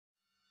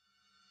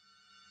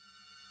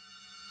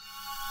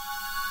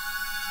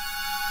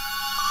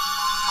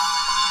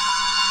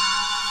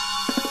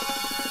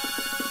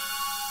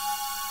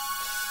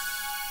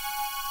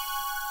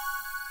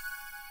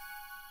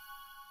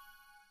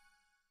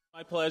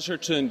pleasure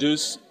to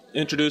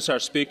introduce our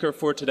speaker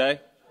for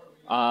today,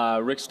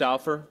 Rick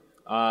Stouffer.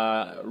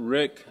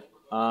 Rick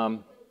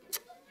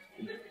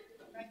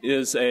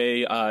is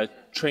a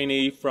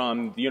trainee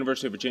from the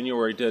University of Virginia,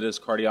 where he did his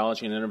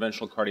cardiology and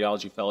interventional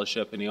cardiology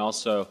fellowship, and he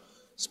also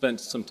spent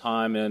some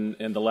time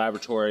in the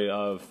laboratory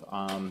of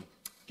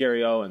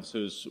Gary Owens,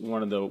 who's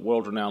one of the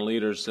world-renowned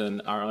leaders in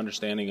our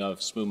understanding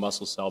of smooth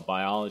muscle cell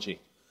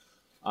biology.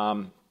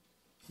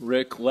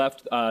 Rick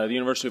left the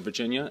University of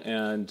Virginia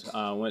and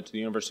went to the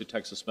University of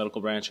Texas Medical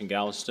Branch in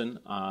Galveston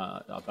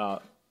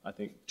about, I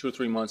think, 2 or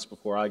 3 months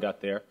before I got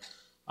there,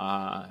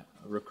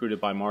 recruited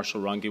by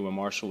Marshall Runge when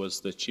Marshall was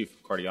the chief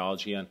of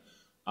cardiology. And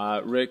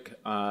Rick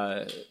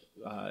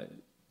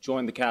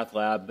joined the cath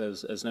lab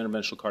as an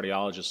interventional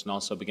cardiologist and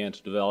also began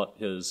to develop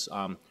his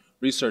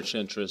research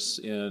interests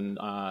in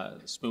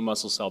smooth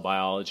muscle cell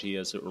biology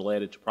as it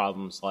related to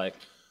problems like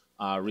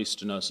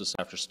restenosis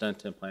after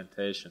stent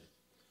implantation.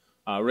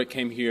 Rick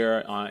came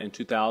here in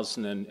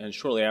 2000 and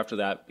shortly after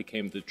that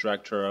became the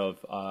director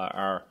of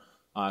our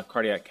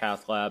cardiac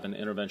cath lab and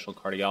interventional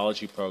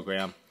cardiology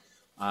program.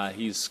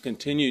 He's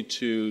continued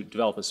to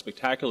develop a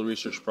spectacular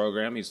research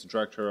program. He's the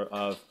director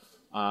of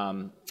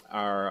our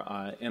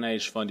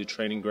NIH-funded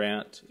training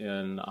grant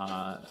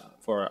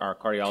for our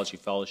cardiology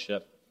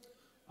fellowship.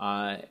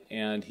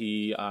 And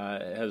he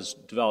has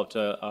developed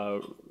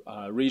a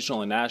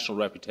regional and national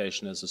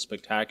reputation as a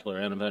spectacular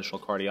interventional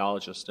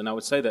cardiologist. And I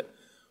would say that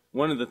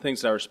one of the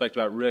things that I respect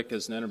about Rick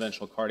as an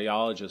interventional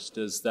cardiologist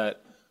is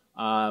that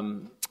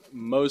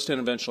most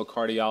interventional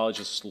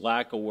cardiologists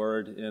lack a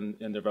word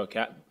in their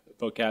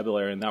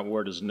vocabulary, and that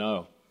word is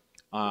no.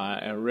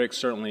 And Rick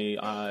certainly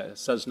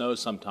says no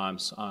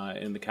sometimes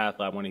in the cath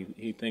lab when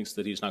he thinks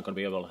that he's not going to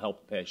be able to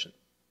help the patient.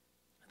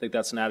 I think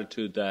that's an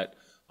attitude that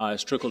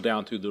has trickled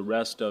down through the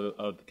rest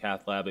of the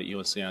cath lab at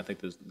UNC, and I think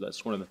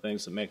that's one of the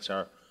things that makes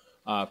our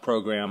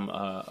program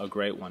a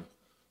great one.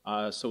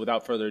 So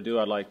without further ado,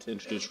 I'd like to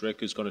introduce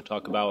Rick, who's going to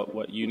talk about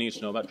what you need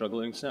to know about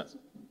drug-eluting stents.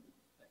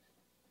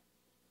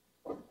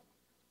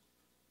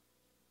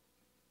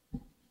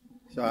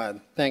 So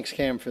thanks,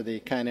 Cam, for the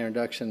kind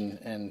introduction,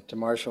 and to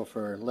Marshall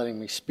for letting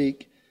me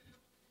speak.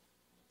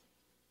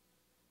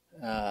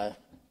 There's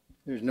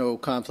no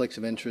conflicts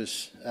of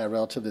interest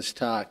relative to this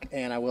talk,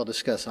 and I will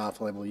discuss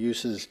off-label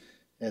uses,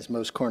 as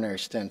most coronary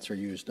stents are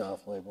used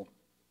off-label.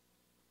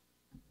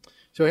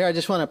 So here I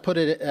just want to put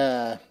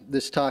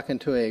this talk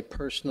into a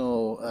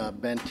personal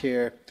bent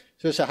here.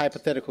 So it's a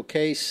hypothetical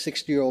case,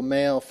 60-year-old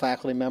male,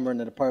 faculty member in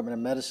the Department of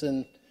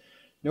Medicine,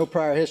 no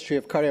prior history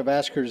of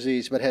cardiovascular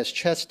disease, but has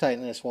chest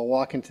tightness while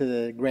walking to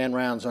the grand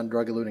rounds on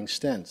drug-eluting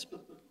stents.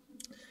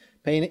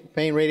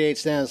 Pain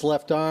radiates down his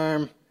left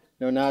arm,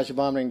 no nausea,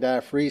 vomiting,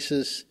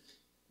 diaphoresis.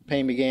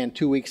 Pain began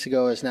 2 weeks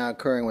ago, is now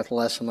occurring with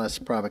less and less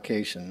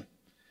provocation.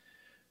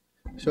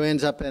 So he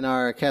ends up in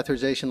our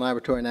catheterization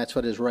laboratory, and that's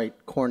what his right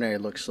coronary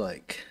looks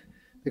like.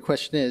 The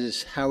question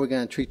is, how are we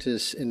going to treat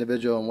this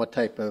individual and what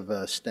type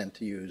of stent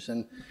to use?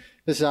 And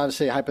this is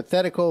obviously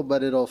hypothetical,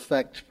 but it'll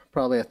affect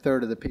probably a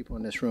third of the people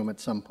in this room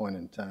at some point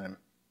in time.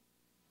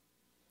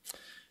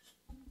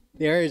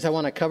 The areas I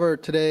want to cover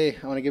today,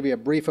 I want to give you a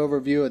brief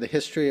overview of the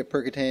history of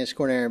percutaneous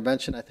coronary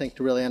intervention. I think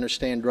to really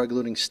understand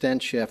drug-eluting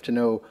stents, you have to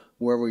know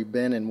where we've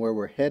been and where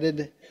we're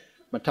headed.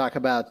 I'm going to talk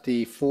about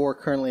the 4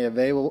 currently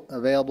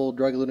available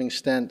drug-eluting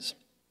stents,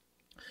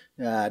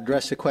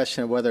 address the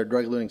question of whether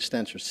drug-eluting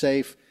stents are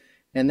safe,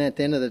 and then at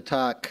the end of the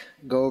talk,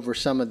 go over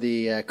some of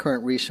the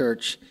current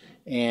research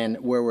and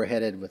where we're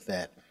headed with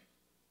that.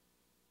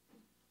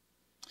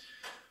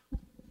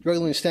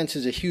 Drug-eluting stents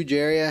is a huge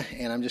area,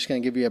 and I'm just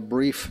going to give you a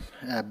brief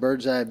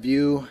bird's eye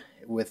view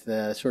with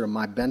sort of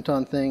my bent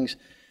on things.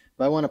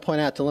 But I want to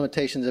point out the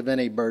limitations of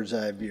any bird's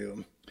eye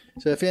view.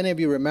 So if any of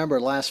you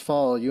remember, last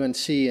fall,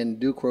 UNC and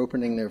Duke were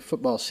opening their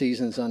football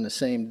seasons on the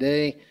same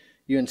day.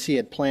 UNC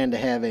had planned to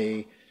have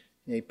a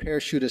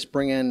parachutist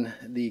bring in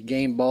the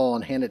game ball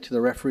and hand it to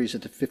the referees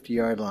at the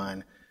 50-yard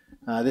line.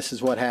 This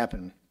is what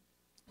happened.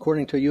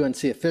 According to a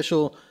UNC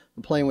official,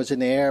 the plane was in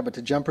the air, but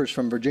the jumpers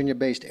from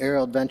Virginia-based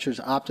Aero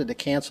Adventures opted to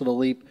cancel the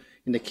leap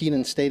into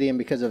Kenan Stadium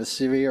because of a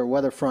severe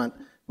weather front,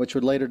 which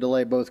would later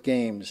delay both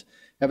games.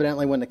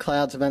 Evidently, when the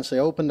clouds eventually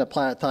opened, the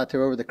pilot thought they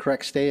were over the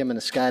correct stadium and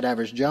the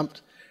skydivers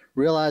jumped,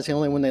 realizing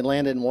only when they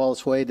landed in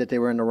Wallace Wade that they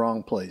were in the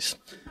wrong place.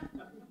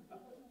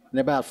 In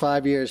about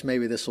 5 years,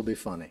 maybe this will be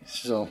funny.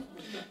 So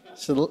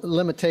the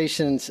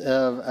limitations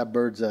of a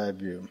bird's eye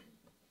view.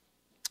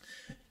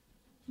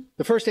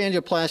 The first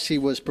angioplasty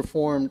was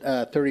performed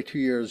 32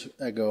 years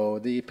ago.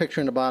 The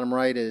picture in the bottom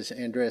right is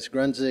Andreas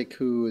Grunzig,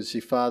 who is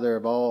the father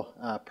of all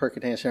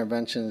percutaneous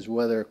interventions,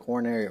 whether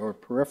coronary or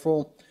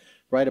peripheral.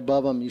 Right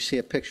above him, you see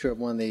a picture of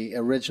one of the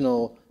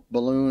original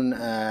balloon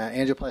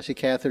angioplasty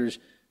catheters.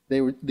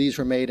 These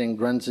were made in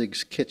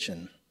Grunzig's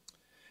kitchen.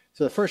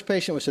 So the first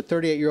patient was a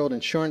 38-year-old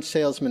insurance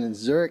salesman in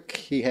Zurich.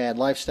 He had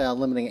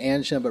lifestyle-limiting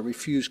angina but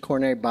refused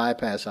coronary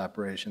bypass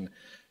operation.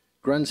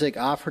 Grunzig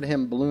offered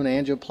him balloon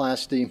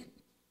angioplasty.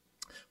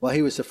 While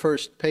he was the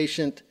first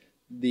patient,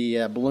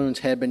 the balloons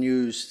had been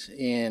used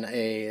in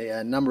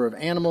a number of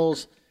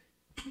animals.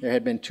 There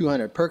had been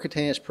 200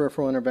 percutaneous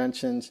peripheral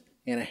interventions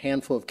and a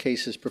handful of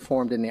cases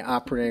performed in the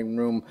operating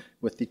room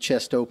with the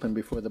chest open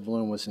before the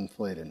balloon was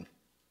inflated.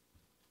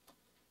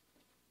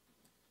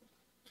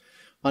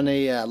 On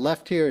the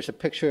left here is a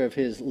picture of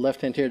his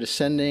left anterior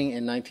descending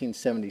in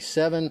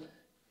 1977.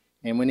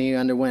 And when he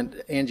underwent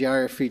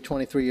angiography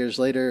 23 years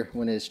later,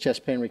 when his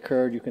chest pain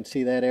recurred, you can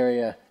see that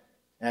area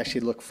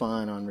actually looked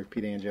fine on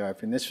repeat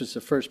angiography. And this was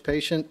the first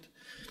patient.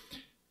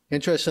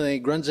 Interestingly,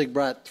 Grunzig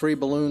brought 3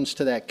 balloons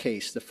to that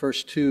case. The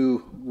first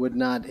 2 would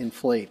not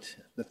inflate.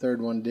 The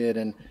third one did,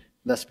 and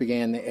thus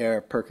began the era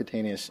of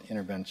percutaneous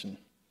intervention.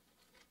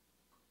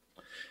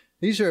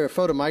 These are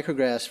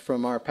photomicrographs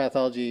from our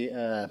pathology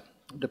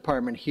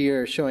department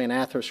here showing an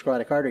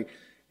atherosclerotic artery.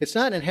 It's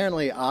not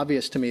inherently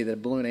obvious to me that a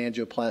balloon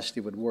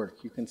angioplasty would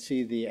work. You can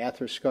see the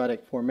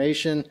atherosclerotic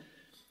formation,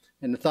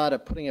 and the thought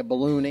of putting a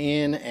balloon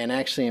in and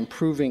actually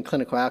improving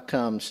clinical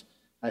outcomes,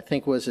 I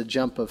think, was a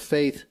jump of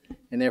faith,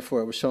 and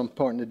therefore it was so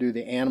important to do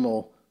the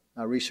animal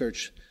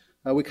research.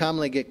 We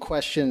commonly get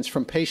questions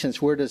from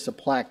patients, where does the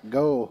plaque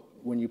go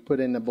when you put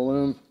in the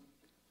balloon?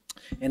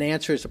 And the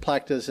answer is the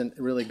plaque doesn't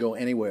really go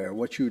anywhere.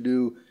 What you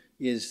do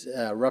is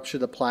rupture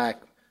the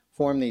plaque,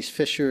 form these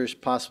fissures,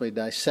 possibly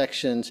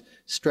dissections,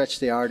 stretch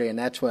the artery, and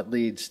that's what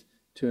leads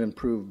to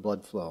improved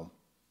blood flow.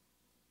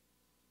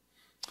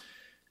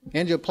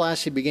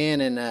 Angioplasty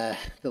began in the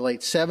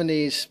late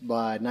 70s.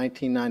 By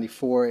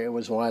 1994, it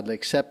was widely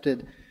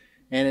accepted,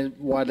 and it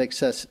widely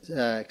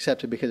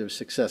accepted because it was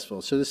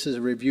successful. So this is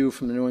a review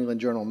from the New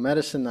England Journal of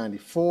Medicine,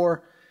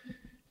 94.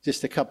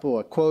 Just a couple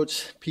of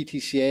quotes.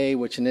 PTCA,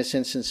 which in this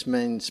instance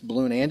means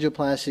balloon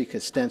angioplasty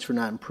because stents were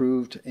not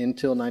improved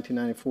until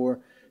 1994,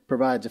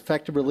 provides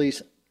effective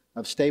release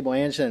of stable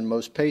angina in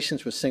most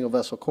patients with single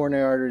vessel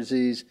coronary artery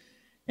disease,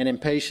 and in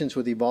patients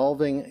with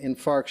evolving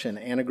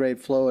infarction, antegrade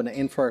flow and an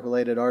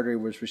infarct-related artery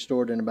was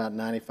restored in about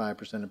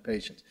 95% of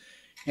patients.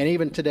 And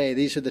even today,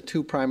 these are the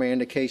 2 primary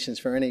indications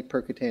for any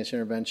percutaneous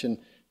intervention: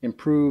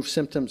 improve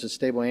symptoms of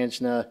stable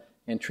angina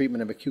and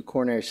treatment of acute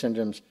coronary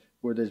syndromes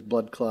where there's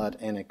blood clot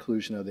and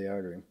occlusion of the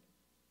artery.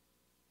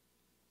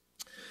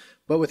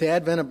 But with the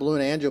advent of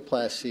balloon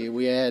angioplasty,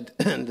 we had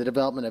the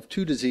development of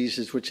 2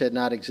 diseases which had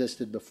not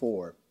existed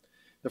before.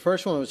 The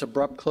first one was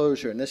abrupt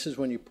closure, and this is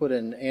when you put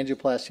an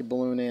angioplasty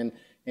balloon in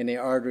and the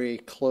artery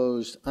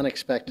closed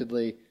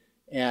unexpectedly,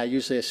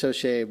 usually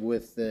associated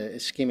with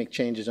ischemic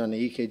changes on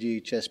the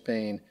EKG, chest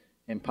pain,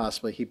 and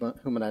possibly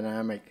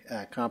hemodynamic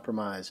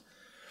compromise.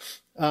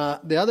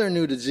 The other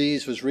new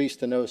disease was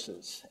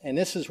restenosis, and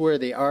this is where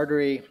the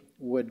artery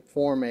would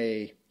form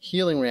a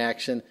healing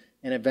reaction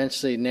and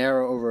eventually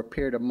narrow over a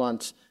period of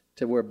months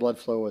to where blood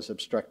flow was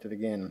obstructed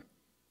again.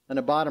 On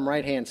the bottom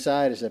right-hand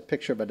side is a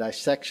picture of a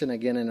dissection,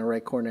 again in the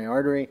right coronary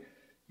artery.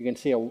 You can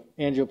see an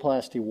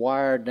angioplasty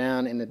wire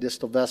down in the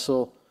distal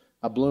vessel.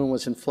 A balloon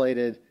was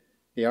inflated,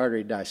 the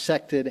artery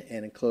dissected,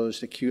 and it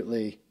closed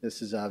acutely.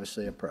 This is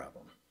obviously a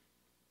problem.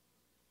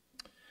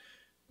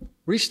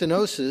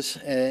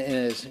 Restenosis,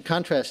 in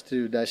contrast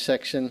to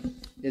dissection,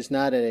 is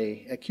not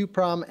an acute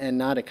problem and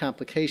not a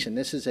complication.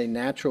 This is a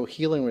natural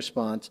healing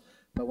response.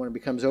 But when it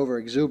becomes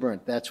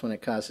overexuberant, that's when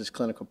it causes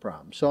clinical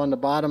problems. So on the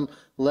bottom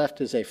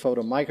left is a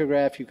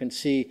photomicrograph. You can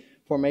see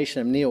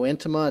formation of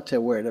neointima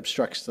to where it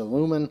obstructs the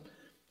lumen.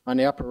 On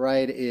the upper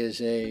right is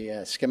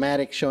a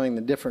schematic showing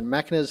the different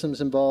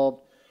mechanisms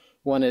involved.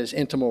 One is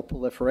intimal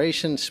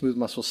proliferation. Smooth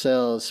muscle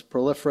cells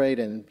proliferate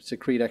and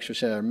secrete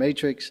extracellular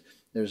matrix.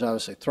 There's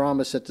obviously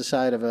thrombus at the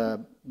site of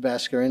a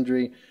vascular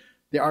injury.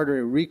 The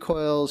artery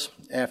recoils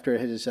after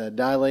it is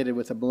dilated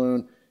with a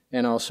balloon,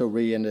 and also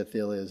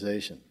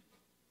re-endothelialization.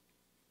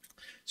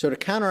 So to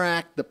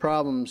counteract the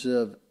problems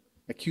of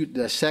acute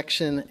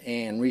dissection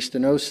and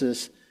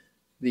restenosis,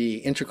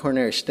 the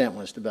intracoronary stent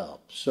was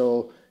developed.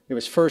 So it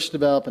was first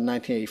developed in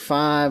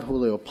 1985,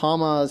 Julio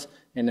Palmas,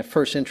 and the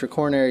first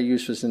intracoronary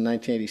use was in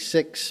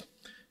 1986.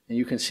 And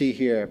you can see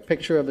here a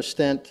picture of a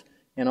stent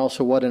and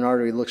also what an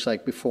artery looks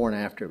like before and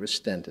after it was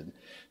stented.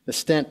 The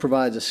stent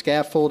provides a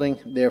scaffolding,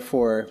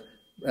 therefore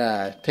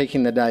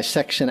taking the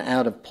dissection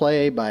out of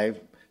play by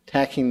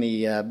tacking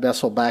the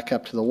vessel back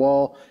up to the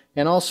wall,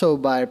 and also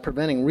by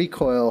preventing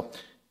recoil,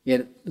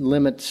 it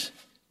limits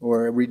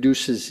or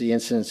reduces the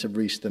incidence of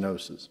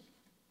restenosis.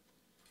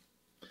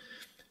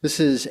 This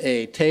is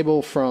a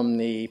table from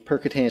the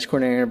percutaneous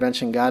coronary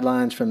intervention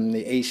guidelines from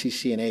the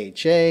ACC and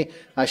AHA.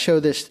 I show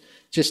this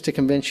just to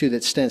convince you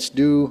that stents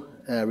do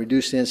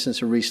reduce the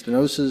incidence of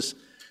restenosis.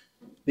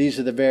 These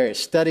are the various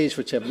studies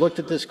which have looked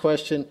at this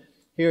question.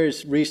 Here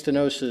is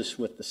restenosis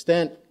with the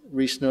stent,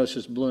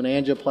 restenosis balloon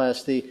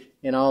angioplasty.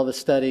 In all the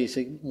studies,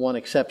 one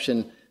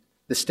exception,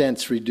 the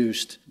stents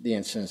reduced the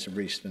incidence of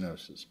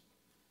restenosis.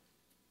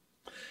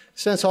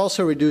 Stents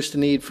also reduced the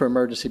need for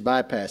emergency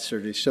bypass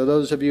surgery. So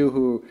those of you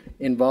who are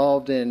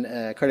involved in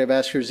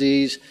cardiovascular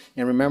disease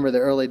and remember the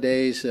early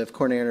days of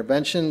coronary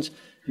interventions,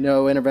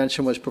 no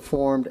intervention was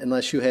performed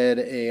unless you had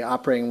an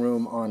operating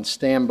room on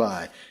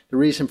standby. The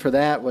reason for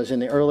that was in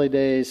the early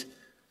days,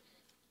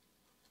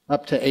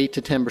 up to 8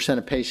 to 10%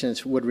 of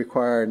patients would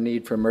require a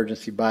need for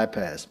emergency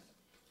bypass.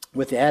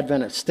 With the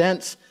advent of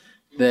stents,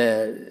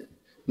 the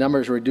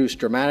numbers reduced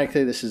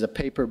dramatically. This is a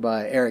paper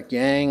by Eric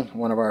Yang,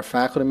 one of our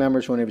faculty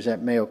members when he was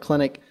at Mayo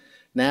Clinic.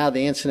 Now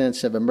the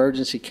incidence of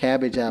emergency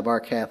cabbage out of our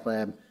cath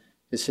lab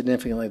is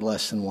significantly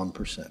less than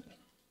 1%.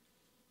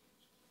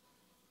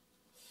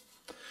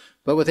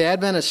 But with the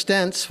advent of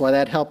stents, while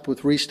that helped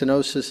with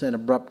restenosis and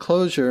abrupt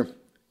closure,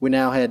 we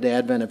now had the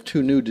advent of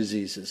two new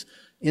diseases,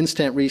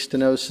 in-stent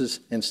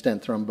restenosis and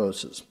stent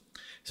thrombosis.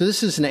 So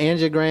this is an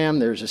angiogram.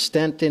 There's a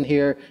stent in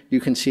here.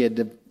 You can see a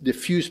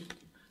diffuse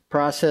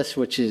process,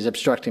 which is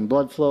obstructing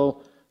blood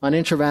flow. On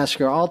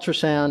intravascular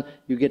ultrasound,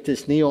 you get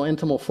this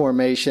neointimal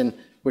formation,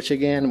 which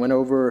again, when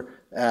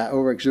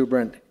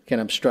over-exuberant,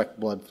 can obstruct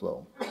blood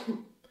flow.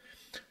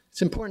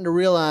 It's important to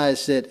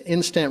realize that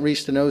in-stent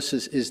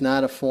restenosis is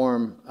not a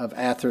form of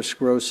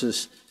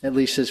atherosclerosis, at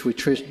least as we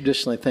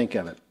traditionally think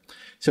of it.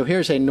 So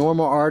here's a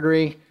normal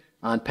artery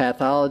on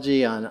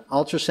pathology. On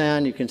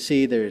ultrasound, you can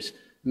see there's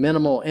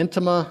minimal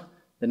intima,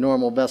 the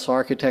normal vessel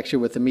architecture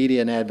with the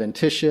media and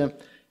adventitia.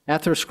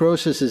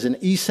 Atherosclerosis is an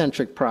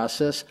eccentric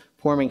process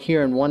forming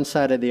here on one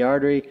side of the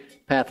artery.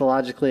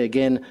 Pathologically,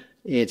 again,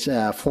 it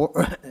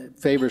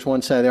favors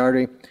one side of the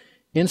artery.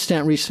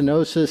 In-stent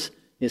restenosis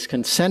is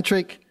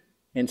concentric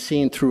and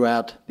seen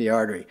throughout the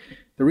artery.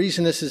 The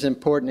reason this is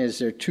important is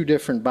there are two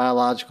different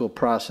biological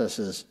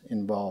processes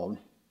involved.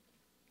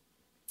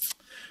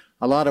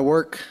 A lot of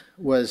work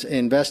was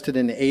invested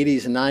in the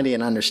 80s and 90s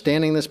in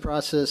understanding this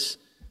process.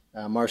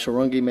 Marshall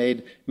Runge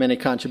made many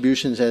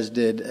contributions, as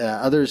did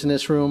others in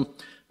this room.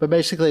 But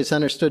basically, it's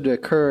understood to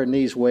occur in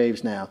these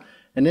waves now.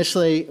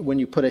 Initially, when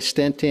you put a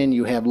stent in,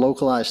 you have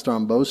localized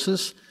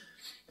thrombosis.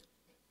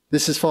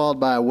 This is followed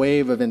by a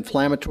wave of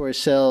inflammatory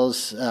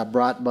cells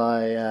brought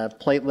by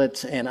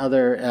platelets and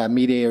other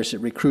mediators that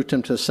recruit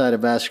them to the site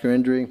of vascular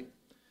injury.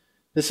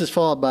 This is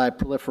followed by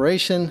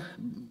proliferation,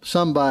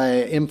 some by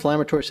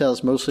inflammatory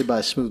cells, mostly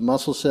by smooth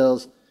muscle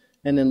cells,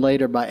 and then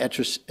later by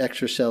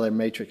extracellular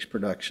matrix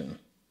production.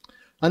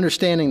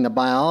 Understanding the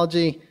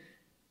biology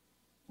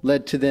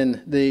led to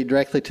then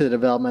directly to the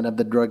development of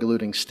the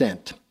drug-eluting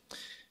stent.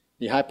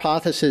 The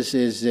hypothesis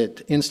is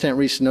that in-stent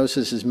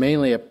restenosis is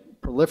mainly a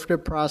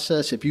proliferative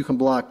process. If you can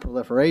block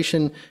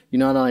proliferation, you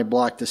not only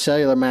block the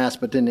cellular mass,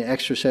 but then the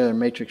extracellular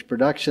matrix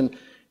production,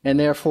 and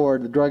therefore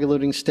the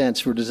drug-eluting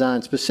stents were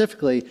designed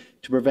specifically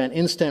to prevent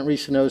in-stent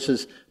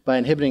restenosis by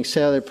inhibiting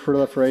cellular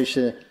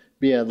proliferation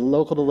via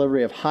local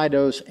delivery of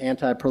high-dose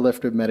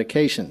anti-proliferative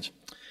medications.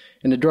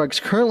 And the drugs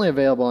currently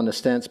available on the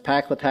stents,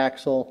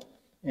 paclitaxel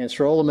and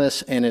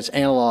sirolimus and its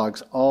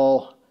analogs,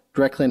 all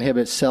directly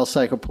inhibit cell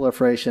cycle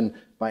proliferation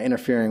by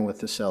interfering with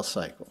the cell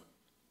cycle.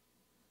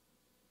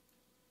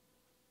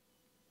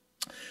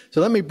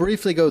 So let me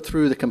briefly go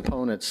through the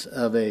components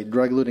of a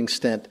drug-eluting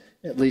stent,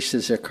 at least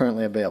as they're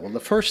currently available. The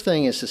first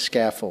thing is the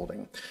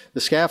scaffolding.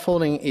 The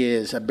scaffolding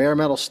is a bare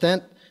metal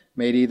stent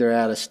made either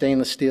out of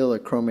stainless steel or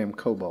chromium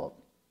cobalt.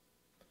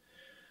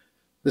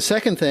 The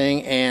second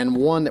thing, and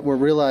one that we're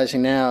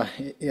realizing now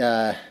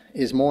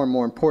is more and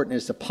more important,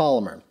 is the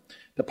polymer.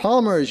 The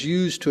polymer is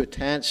used to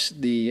attach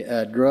the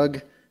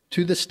drug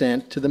to the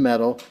stent, to the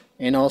metal,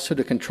 and also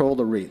to control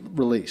the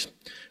release.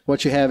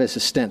 What you have is a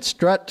stent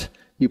strut.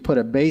 You put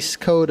a base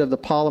coat of the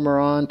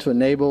polymer on to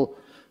enable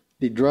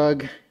the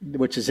drug,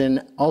 which is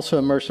also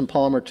immersed in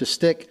polymer, to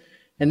stick.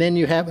 And then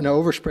you have an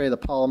overspray of the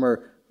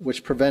polymer,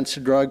 which prevents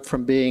the drug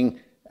from being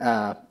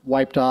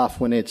wiped off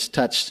when it's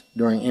touched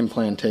during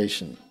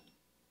implantation.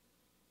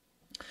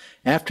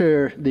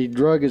 After the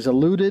drug is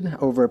eluted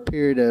over a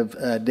period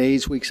of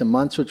days, weeks, and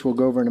months, which we'll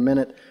go over in a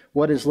minute,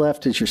 what is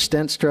left is your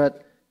stent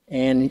strut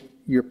and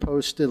your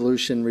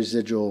post-elution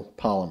residual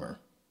polymer.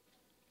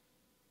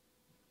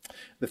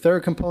 The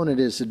third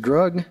component is the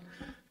drug.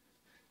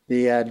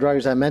 The drug,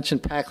 as I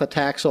mentioned,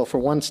 paclitaxel for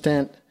one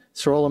stent,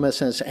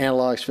 sirolimus and its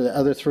analogs for the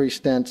other three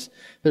stents.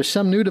 There's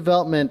some new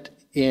development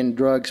in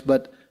drugs,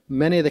 but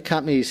many of the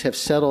companies have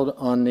settled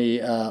on the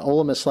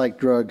Olamis-like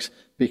drugs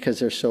because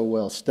they're so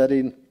well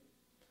studied.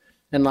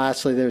 And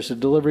lastly, there's a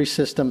delivery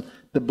system,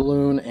 the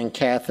balloon and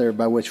catheter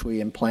by which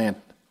we implant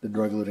the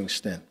drug-eluting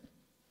stent.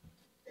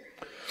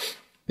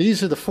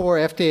 These are the 4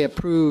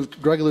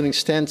 FDA-approved drug-eluting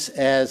stents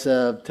as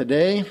of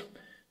today.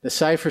 The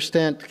Stouffer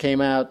stent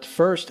came out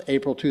first,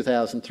 April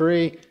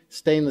 2003,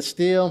 stainless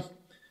steel.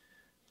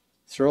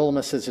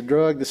 Sirolimus as a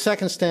drug. The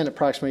second stent,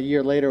 approximately a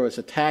year later, was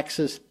a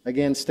Taxus,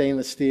 again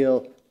stainless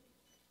steel,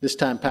 this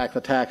time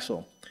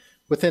paclitaxel.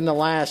 Within the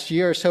last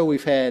year or so,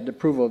 we've had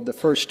approval of the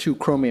first 2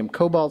 chromium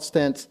cobalt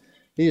stents.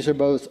 These are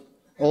both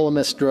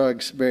Olamis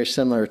drugs, very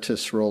similar to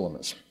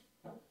sirolimus.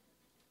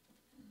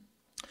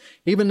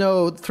 Even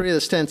though 3 of the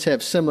stents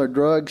have similar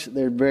drugs,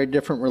 they're very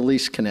different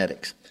release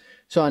kinetics.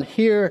 So on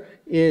here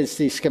is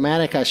the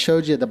schematic I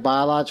showed you, the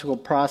biological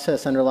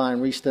process underlying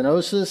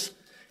restenosis.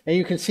 And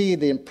you can see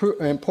the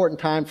important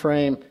time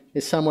frame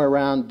is somewhere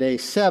around day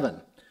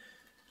 7.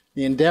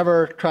 The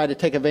Endeavor tried to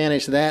take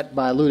advantage of that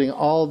by eluting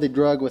all the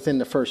drug within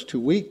the first 2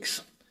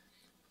 weeks.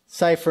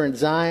 Stouffer and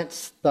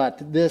Zients thought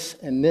that this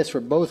and this were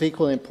both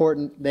equally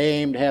important. They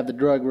aimed to have the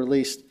drug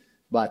released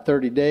by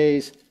 30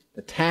 days.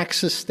 The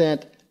Taxus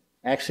stent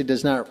actually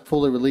does not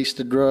fully release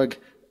the drug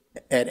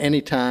at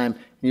any time,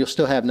 and you'll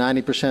still have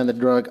 90% of the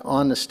drug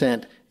on the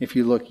stent if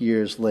you look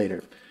years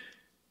later.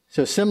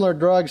 So similar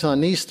drugs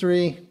on these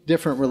three,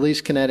 different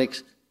release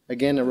kinetics.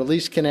 Again, the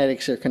release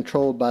kinetics are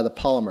controlled by the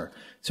polymer.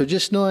 So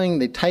just knowing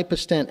the type of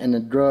stent and the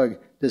drug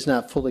does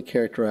not fully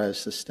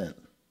characterize the stent.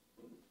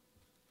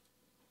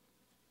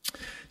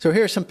 So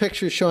here are some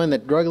pictures showing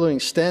that drug-eluting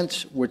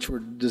stents, which were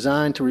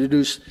designed to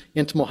reduce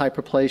intimal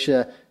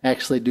hyperplasia,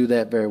 actually do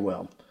that very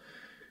well.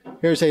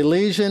 Here's a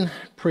lesion,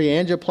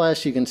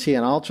 pre-angioplasty. You can see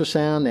an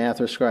ultrasound, the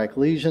atherosclerotic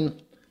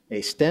lesion.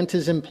 A stent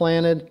is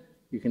implanted.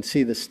 You can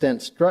see the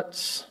stent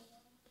struts.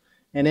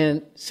 And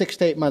then 6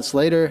 to 8 months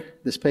later,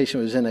 this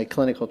patient was in a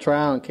clinical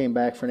trial and came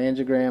back for an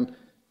angiogram.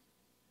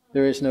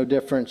 There is no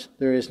difference.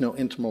 There is no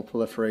intimal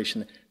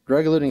proliferation.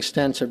 Drug-eluting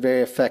stents are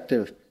very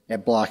effective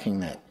at blocking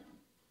that.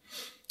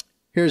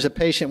 Here's a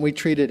patient we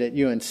treated at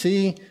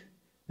UNC.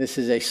 This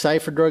is a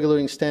Stouffer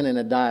drug-eluting stent in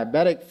a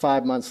diabetic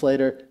 5 months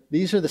later.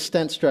 These are the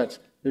stent struts.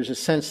 There's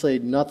essentially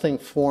nothing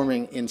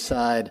forming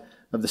inside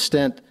of the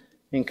stent.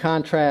 In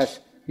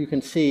contrast, you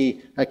can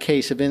see a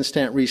case of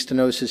in-stent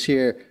restenosis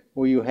here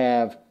where you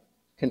have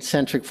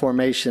concentric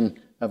formation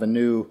of a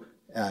new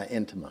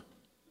intima.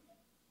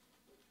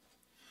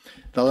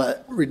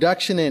 The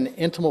reduction in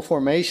intimal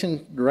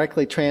formation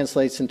directly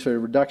translates into a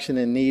reduction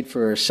in need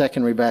for a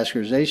second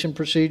revascularization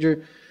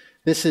procedure.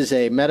 This is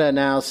a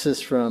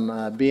meta-analysis from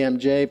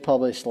BMJ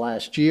published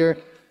last year,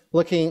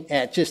 looking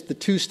at just the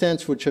two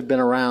stents which have been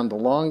around the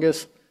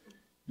longest.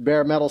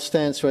 Bare metal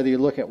stents, whether you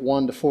look at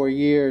 1 to 4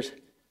 years,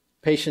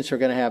 patients are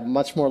going to have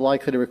much more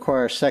likely to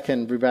require a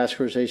second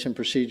revascularization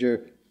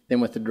procedure than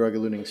with the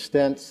drug-eluting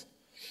stents.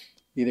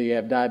 Either you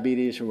have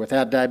diabetes or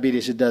without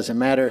diabetes, it doesn't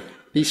matter.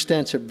 These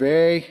stents are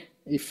very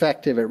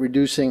effective at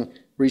reducing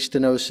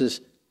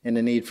restenosis and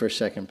the need for a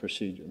second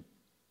procedure.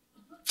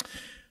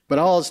 But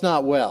all is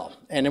not well.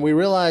 And then we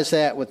realized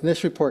that when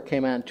this report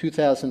came out in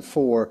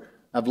 2004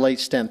 of late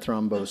stent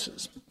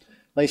thrombosis.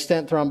 Late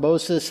stent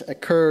thrombosis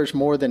occurs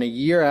more than a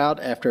year out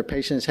after a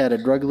patient has had a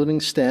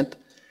drug-eluting stent.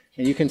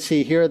 And you can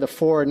see here the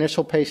 4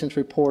 initial patients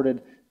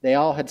reported. They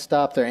all had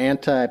stopped their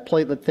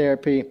antiplatelet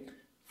therapy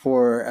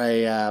for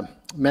a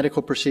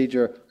medical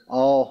procedure,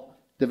 all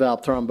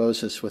developed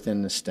thrombosis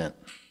within the stent.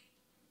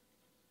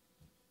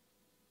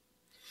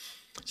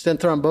 Stent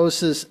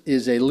thrombosis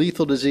is a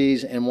lethal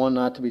disease and one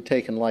not to be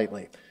taken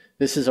lightly.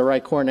 This is a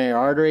right coronary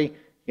artery.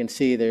 You can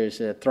see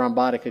there's a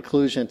thrombotic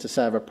occlusion to the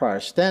side of a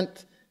prior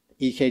stent.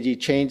 EKG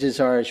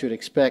changes are as you'd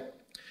expect.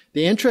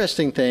 The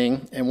interesting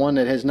thing, and one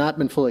that has not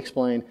been fully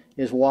explained,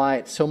 is why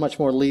it's so much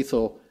more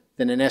lethal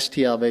than an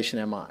ST elevation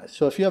MI.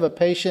 So if you have a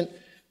patient,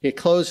 he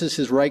closes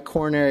his right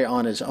coronary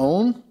on his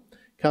own,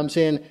 comes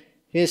in,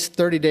 his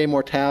 30-day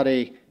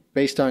mortality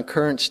based on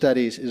current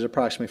studies is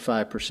approximately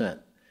 5%.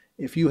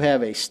 If you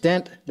have a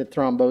stent that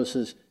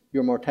thromboses,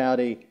 your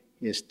mortality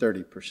is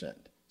 30%.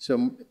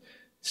 So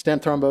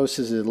stent thrombosis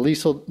is a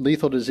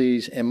lethal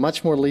disease and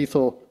much more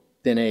lethal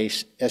than a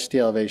ST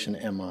elevation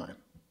MI.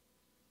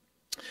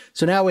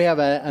 So now we have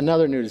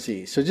another new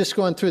disease. So just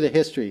going through the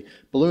history,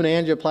 balloon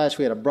angioplasty,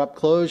 we had abrupt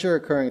closure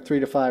occurring 3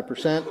 to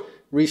 5%,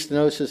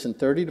 restenosis in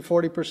 30 to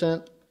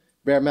 40%,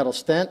 bare metal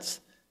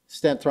stents,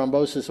 stent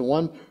thrombosis of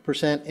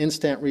 1%,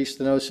 in-stent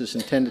restenosis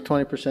in 10 to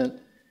 20%.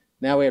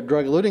 Now we have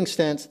drug-eluting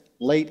stents,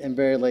 late and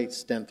very late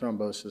stent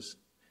thrombosis.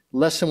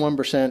 Less than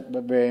 1%,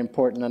 but very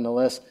important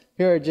nonetheless.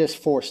 Here are just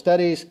 4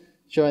 studies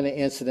showing the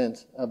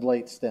incidence of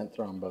late stent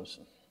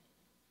thrombosis.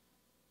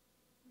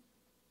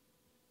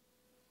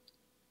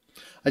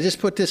 I just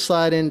put this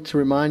slide in to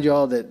remind you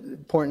all that the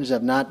importance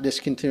of not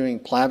discontinuing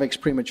Plavix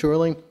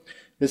prematurely.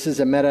 This is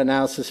a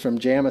meta-analysis from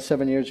JAMA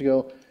 7 years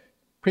ago.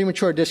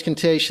 Premature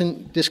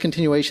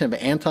discontinuation of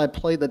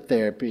antiplatelet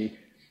therapy,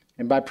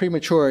 and by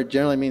premature it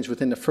generally means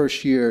within the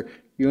first year,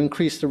 you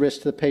increase the risk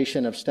to the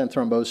patient of stent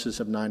thrombosis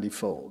of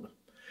 90-fold.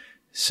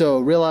 So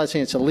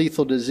realizing it's a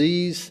lethal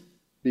disease,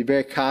 be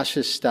very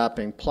cautious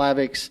stopping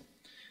Plavix.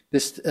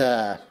 This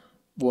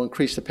will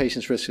increase the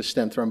patient's risk of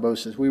stent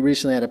thrombosis. We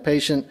recently had a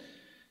patient,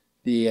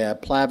 the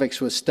Plavix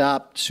was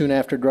stopped soon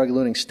after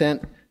drug-eluting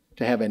stent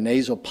to have a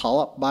nasal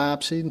polyp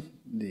biopsy.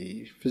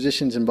 The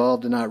physicians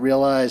involved did not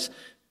realize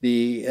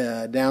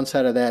the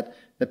downside of that.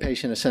 The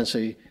patient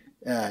essentially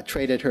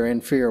traded her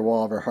inferior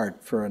wall of her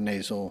heart for a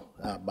nasal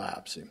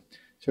biopsy.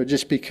 So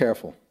just be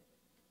careful.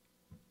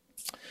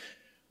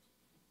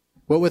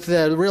 Well, with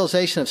the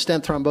realization of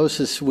stent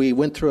thrombosis, we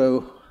went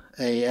through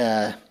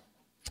a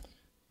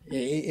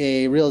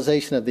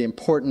realization of the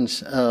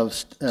importance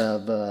of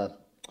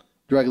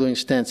drug-eluting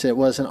stents. It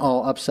wasn't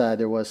all upside,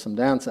 there was some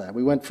downside.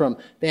 We went from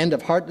the end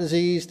of heart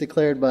disease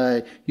declared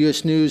by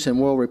U.S. News and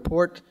World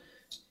Report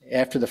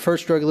after the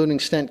first drug-eluting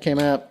stent came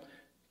out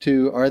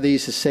to are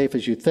these as safe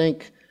as you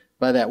think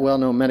by that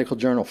well-known medical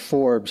journal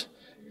Forbes,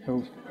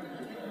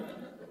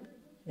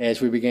 as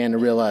we began to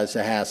realize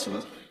the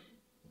hassle.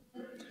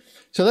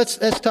 So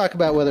let's talk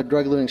about whether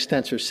drug-eluting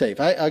stents are safe.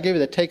 I'll give you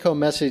the take-home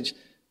message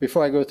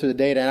before I go through the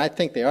data, and I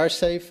think they are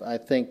safe. I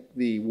think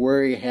the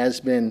worry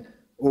has been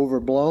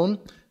overblown.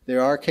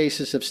 There are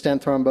cases of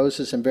stent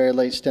thrombosis and very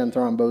late stent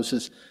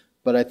thrombosis,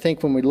 but I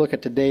think when we look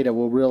at the data,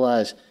 we'll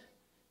realize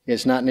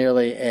is not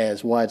nearly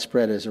as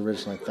widespread as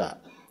originally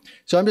thought.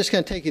 So I'm just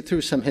going to take you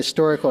through some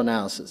historical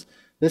analysis.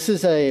 This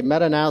is a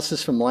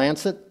meta-analysis from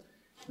Lancet.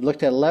 It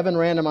looked at 11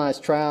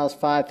 randomized trials,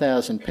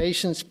 5,000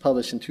 patients,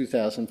 published in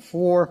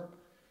 2004.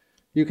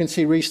 You can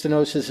see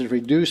restenosis is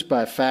reduced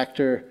by a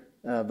factor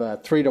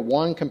of 3 to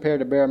 1 compared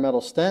to bare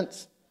metal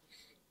stents.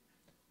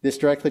 This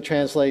directly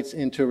translates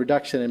into a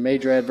reduction in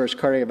major adverse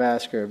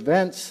cardiovascular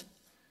events.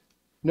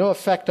 No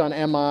effect on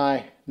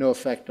MI, no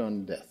effect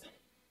on death.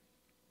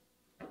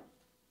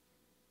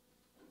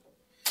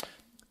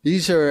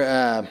 These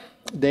are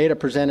data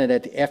presented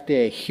at the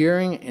FDA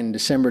hearing in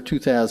December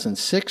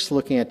 2006,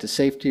 looking at the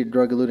safety of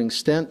drug-eluting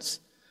stents.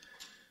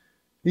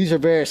 These are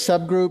various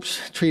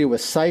subgroups treated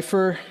with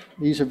Stouffer.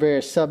 These are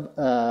various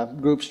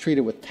subgroups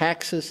treated with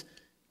Taxus.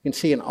 You can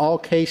see in all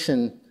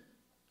cases,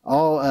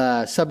 all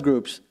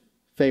subgroups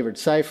favored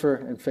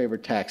Stouffer and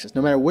favored Taxus.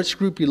 No matter which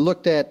group you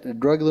looked at, the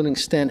drug-eluting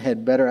stent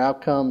had better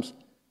outcomes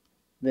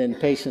than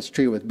patients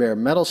treated with bare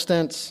metal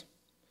stents.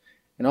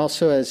 And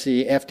also, as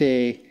the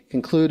FDA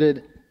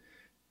concluded,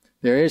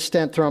 there is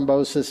stent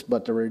thrombosis,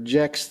 but it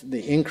rejects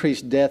the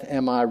increased death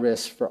MI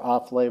risk for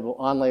off-label,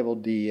 on-label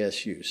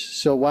DES use.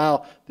 So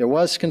while there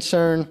was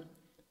concern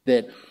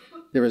that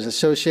there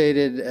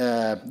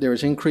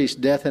was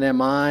increased death in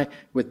MI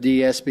with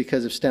DES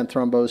because of stent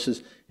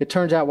thrombosis, it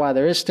turns out while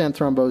there is stent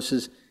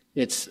thrombosis,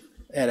 it's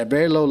at a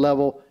very low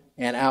level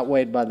and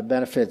outweighed by the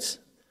benefits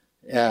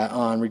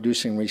on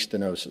reducing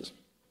restenosis.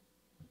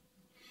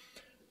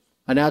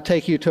 I now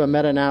take you to a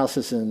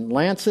meta-analysis in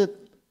Lancet.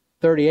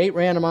 38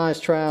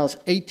 randomized trials,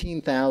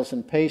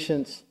 18,000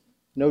 patients,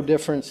 no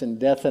difference in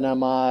death in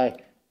MI,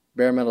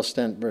 bare metal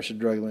stent versus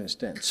drug-eluting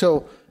stent.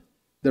 So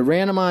the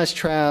randomized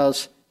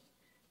trials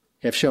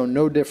have shown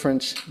no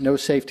difference, no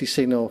safety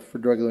signal for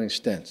drug-eluting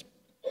stents.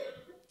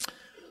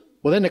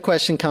 Well, then the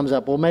question comes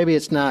up, well, maybe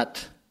it's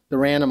not the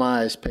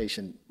randomized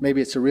patient.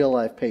 Maybe it's a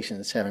real-life patient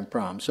that's having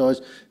problems. So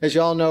as you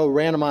all know,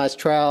 randomized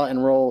trial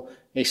enroll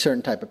a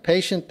certain type of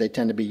patient. They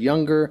tend to be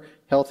younger,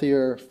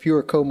 healthier,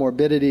 fewer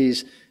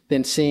comorbidities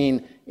than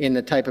seen in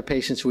the type of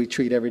patients we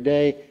treat every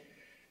day.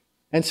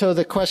 And so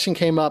the question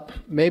came up,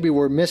 maybe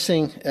we're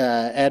missing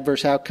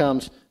adverse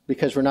outcomes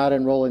because we're not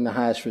enrolling the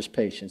highest risk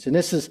patients. And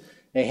this is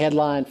a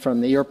headline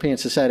from the European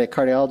Society of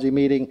Cardiology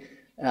meeting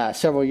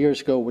several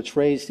years ago, which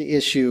raised the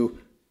issue,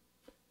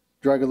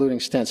 drug-eluting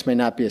stents may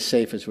not be as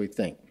safe as we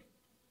think.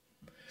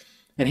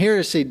 And here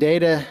is the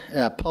data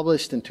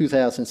published in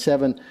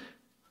 2007,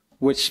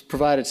 which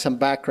provided some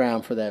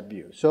background for that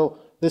view. So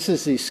this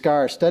is the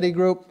SCAR study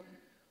group.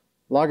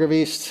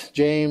 Lagervist,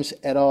 James,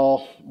 et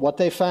al. What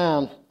they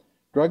found,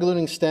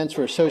 drug-eluting stents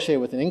were associated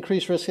with an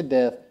increased risk of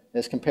death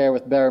as compared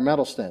with bare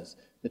metal stents.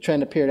 The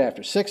trend appeared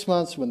after 6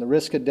 months when the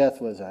risk of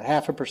death was a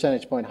 0.5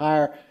 percentage point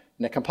higher,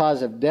 and the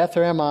composite of death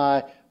or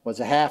MI was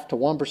a 0.5 to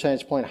 1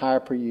 percentage point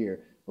higher per year.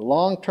 The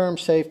long-term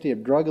safety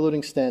of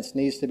drug-eluting stents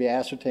needs to be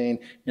ascertained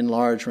in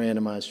large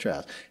randomized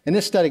trials. And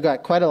this study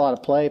got quite a lot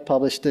of play,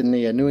 published in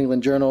the New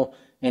England Journal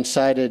and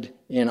cited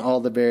in all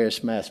the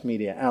various mass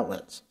media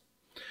outlets.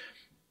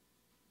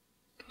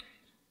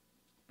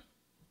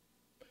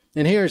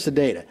 And here's the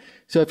data.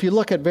 So if you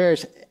look at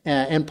various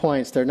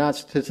endpoints, they're not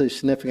statistically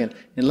significant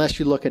unless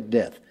you look at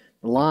death.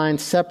 The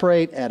lines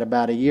separate at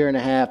about 1.5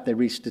 years. They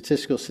reach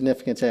statistical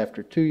significance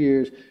after 2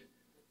 years.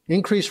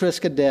 Increased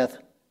risk of death,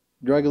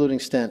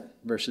 drug-eluting stent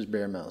versus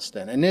bare metal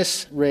stent. And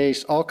this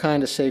raised all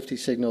kinds of safety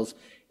signals.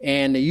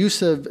 And the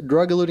use of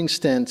drug-eluting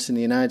stents in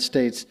the United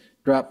States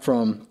dropped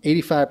from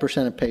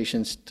 85% of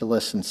patients to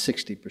less than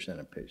 60%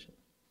 of patients.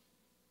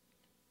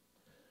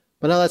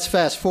 But now let's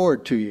fast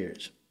forward 2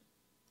 years.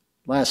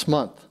 Last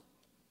month,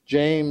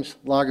 James,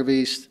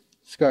 Lagervist,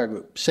 SCAR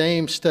group,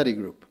 same study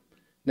group.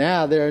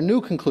 Now there are a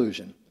new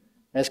conclusion.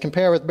 As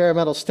compared with bare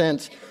metal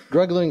stents,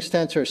 drug-eluting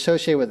stents are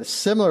associated with a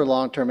similar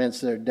long-term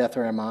incidence of death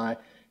or MI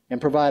and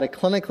provide a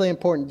clinically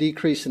important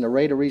decrease in the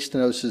rate of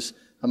restenosis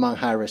among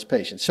high-risk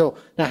patients. So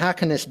now how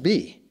can this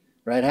be,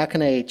 right? How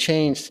can they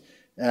change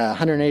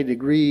 180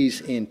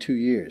 degrees in 2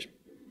 years?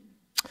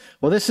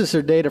 Well, this is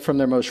their data from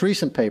their most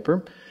recent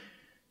paper.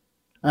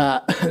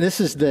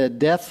 This is the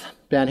death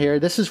down here.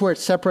 This is where it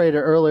separated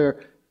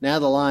earlier. Now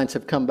the lines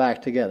have come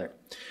back together.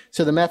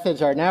 So the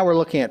methods are, now we're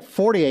looking at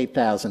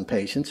 48,000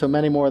 patients, so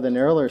many more than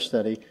the earlier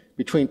study,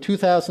 between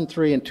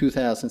 2003 and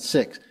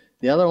 2006.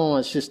 The other one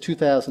was just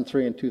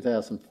 2003 and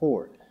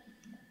 2004.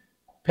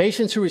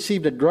 Patients who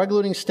received a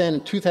drug-eluting stent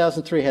in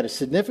 2003 had a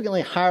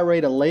significantly higher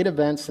rate of late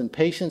events than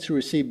patients who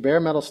received bare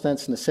metal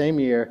stents in the same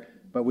year,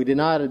 but we did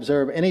not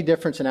observe any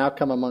difference in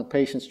outcome among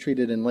patients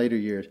treated in later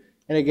years.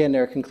 And again,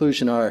 their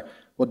conclusion are,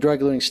 well,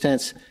 drug-eluting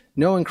stents,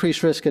 no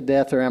increased risk of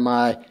death or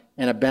MI,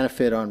 and a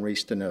benefit on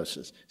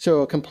restenosis.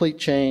 So a complete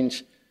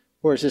change,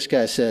 or as this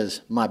guy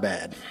says, my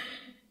bad.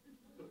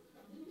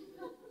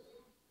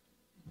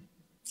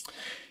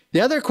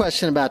 The other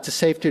question about the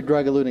safety of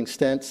drug-eluting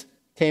stents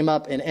came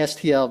up in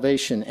ST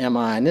elevation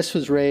MI, and this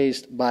was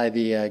raised by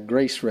the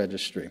GRACE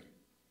registry.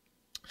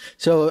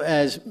 So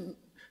as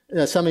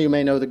some of you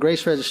may know, the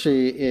GRACE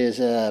registry is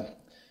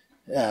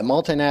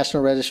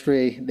multinational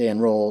registry. They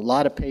enroll a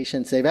lot of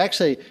patients. They've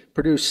actually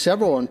produced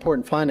several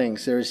important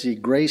findings. There's the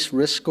GRACE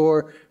risk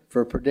score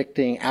for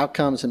predicting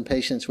outcomes in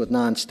patients with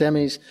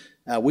non-STEMIs.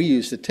 We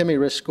use the TIMI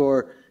risk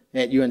score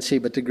at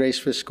UNC, but the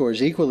GRACE risk score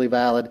is equally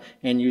valid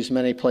and used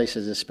many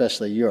places,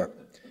 especially Europe.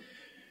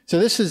 So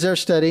this is their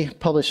study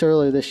published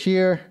earlier this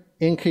year,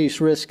 increased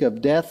risk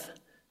of death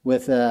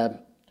with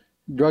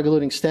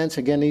drug-eluting stents.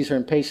 Again, these are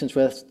in patients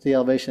with the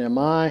elevation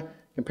MI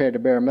compared to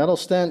bare metal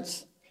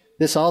stents.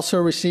 This also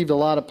received a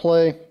lot of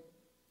play.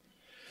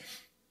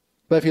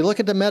 But if you look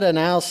at the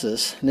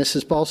meta-analysis, and this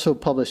is also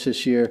published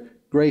this year,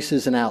 GRACE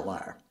is an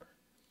outlier.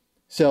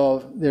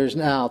 So there's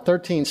now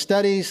 13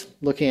 studies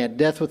looking at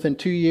death within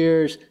 2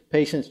 years,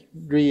 patients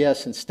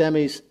 3S and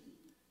STEMIs,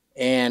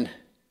 and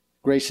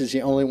GRACE is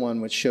the only one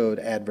which showed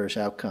adverse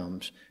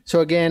outcomes. So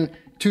again,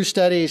 2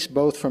 studies,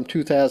 both from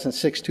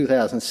 2006,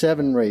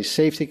 2007, raised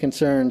safety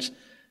concerns.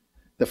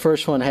 The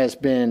first one has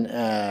been,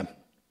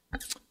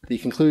 the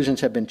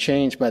conclusions have been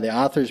changed by the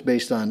authors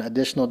based on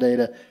additional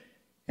data.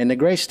 And the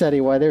GRACE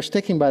study, while they're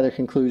sticking by their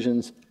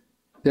conclusions,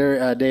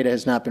 their data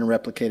has not been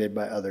replicated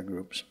by other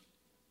groups.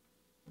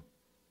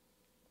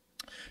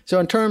 So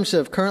in terms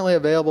of currently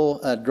available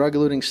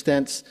drug-eluting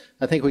stents,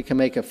 I think we can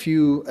make a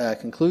few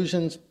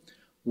conclusions.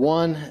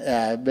 One,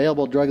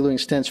 available drug-eluting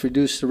stents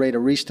reduce the rate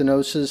of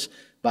restenosis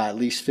by at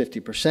least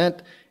 50%.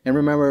 And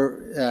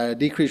remember,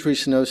 decreased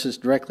restenosis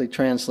directly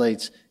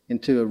translates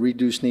into a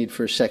reduced need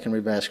for a second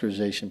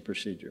revascularization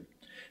procedure.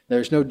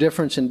 There's no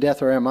difference in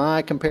death or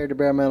MI compared to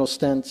bare metal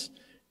stents,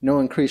 no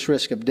increased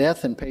risk of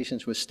death in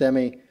patients with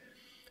STEMI,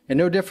 and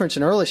no difference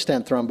in early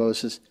stent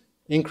thrombosis,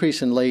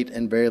 increase in late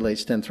and very late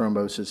stent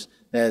thrombosis.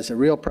 That is a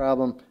real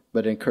problem,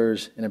 but it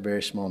occurs in a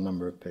very small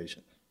number of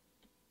patients.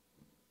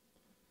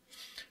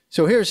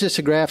 So here's just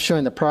a graph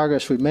showing the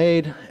progress we've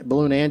made.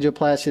 Balloon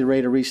angioplasty, the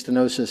rate of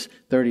restenosis,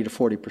 30 to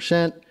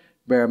 40%.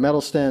 Bare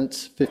metal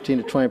stents,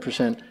 15 to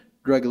 20%.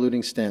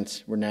 Drug-eluting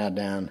stents, we're now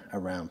down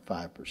around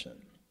 5%.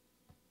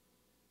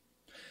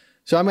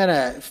 So I'm going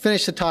to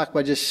finish the talk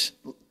by just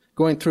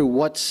going through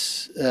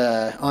what's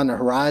on the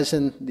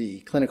horizon.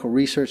 The clinical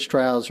research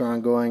trials are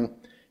ongoing,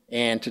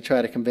 and to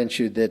try to convince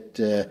you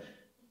that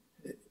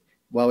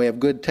while we have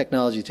good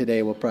technology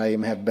today, we'll probably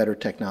even have better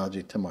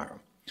technology tomorrow.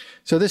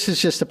 So this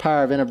is just the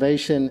power of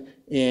innovation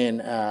in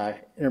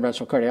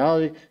interventional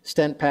cardiology.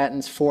 Stent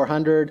patents,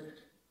 400.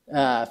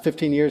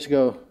 15 years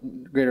ago,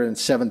 greater than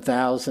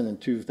 7,000 in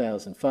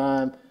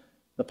 2005.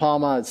 The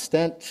Palmaz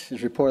stent is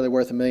reportedly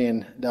worth $1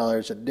 million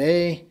a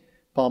day.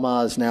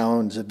 Palmaz now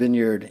owns a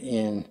vineyard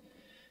in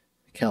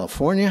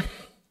California.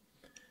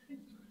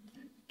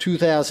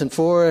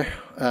 2004,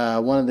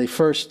 one of the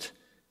first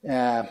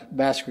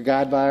vascular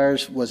guide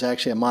wires was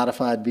actually a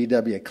modified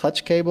VW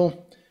clutch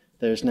cable.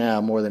 There's now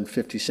more than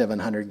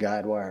 5,700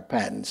 guide wire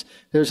patents.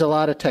 There's a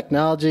lot of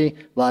technology,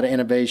 a lot of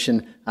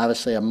innovation,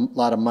 obviously a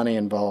lot of money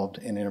involved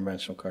in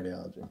interventional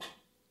cardiology.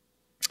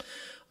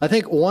 I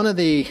think one of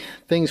the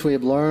things we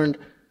have learned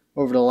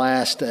over the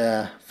last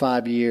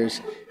 5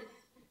 years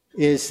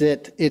is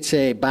that it's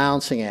a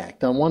balancing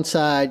act. On one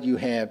side, you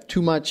have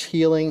too much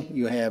healing,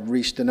 you have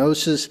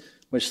restenosis,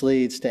 which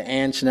leads to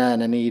angina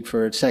and a need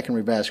for a second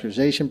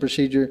revascularization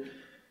procedure.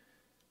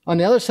 On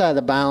the other side of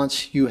the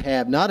balance, you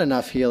have not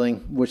enough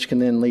healing, which can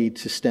then lead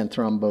to stent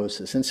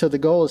thrombosis. And so the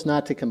goal is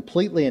not to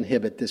completely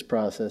inhibit this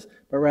process,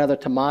 but rather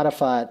to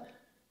modify it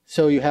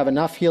so you have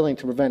enough healing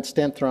to prevent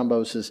stent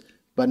thrombosis,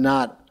 but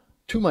not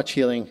too much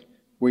healing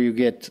where you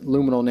get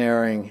luminal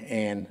narrowing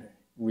and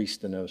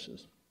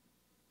restenosis.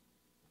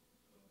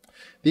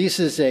 This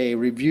is a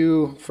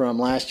review from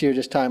last year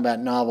just talking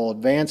about novel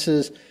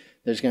advances.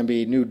 There's going to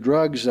be new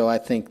drugs, though I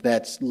think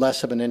that's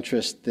less of an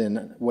interest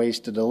than ways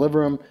to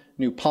deliver them.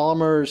 New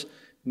polymers,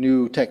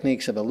 new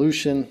techniques of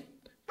elution,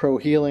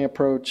 pro-healing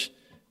approach,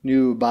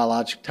 new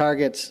biologic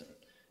targets,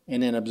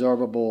 and then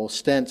absorbable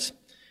stents.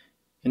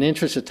 In the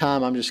interest of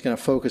time, I'm just going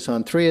to focus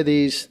on 3 of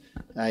these.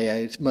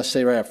 I must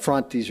say right up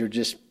front, these are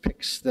just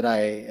picks that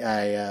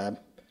I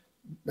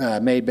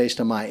made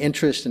based on my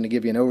interest, and to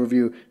give you an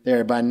overview,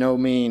 they're by no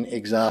means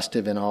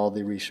exhaustive in all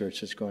the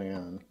research that's going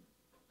on.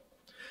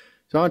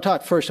 So I want to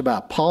talk first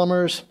about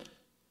polymers.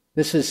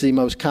 This is the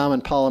most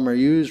common polymer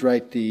used,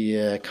 right,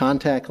 the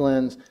contact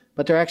lens,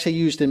 but they're actually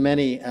used in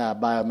many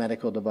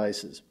biomedical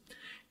devices.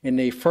 In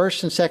the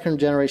first and second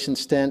generation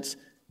stents,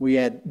 we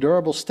had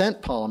durable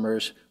stent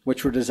polymers,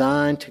 which were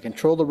designed to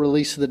control the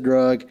release of the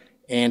drug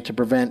and to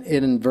prevent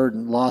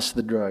inadvertent loss of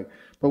the drug.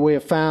 But what we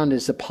have found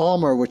is the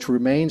polymer, which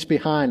remains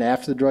behind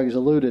after the drug is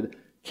eluted,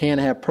 can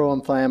have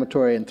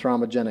pro-inflammatory and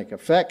thrombogenic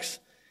effects.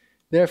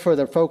 Therefore,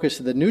 the focus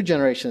of the new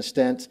generation of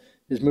stents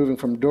is moving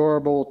from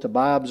durable to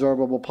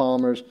bioabsorbable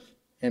polymers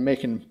and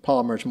making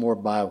polymers more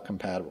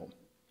biocompatible.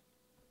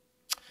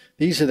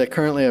 These are the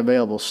currently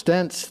available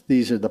stents.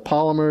 These are the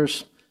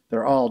polymers.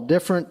 They're all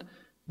different.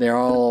 They're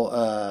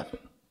all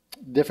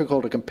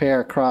difficult to compare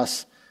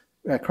across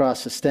the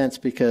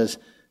stents because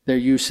their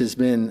use has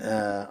been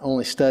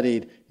only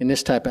studied in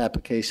this type of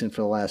application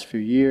for the last few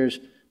years.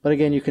 But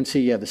again, you can see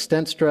you have the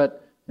stent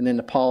strut and then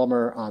the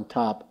polymer on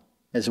top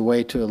as a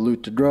way to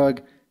elute the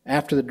drug.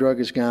 After the drug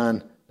is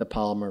gone, the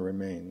polymer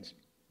remains.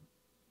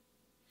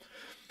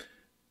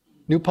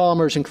 New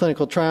polymers in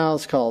clinical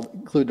trials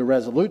include the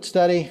Resolute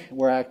study.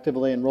 We're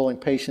actively enrolling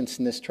patients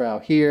in this trial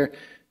here.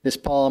 This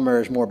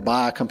polymer is more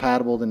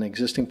biocompatible than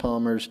existing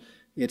polymers.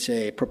 It's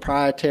a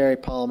proprietary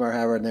polymer,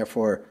 however, and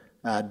therefore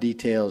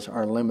details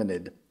are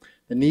limited.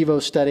 The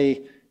Nevo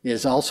study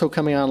is also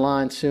coming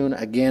online soon.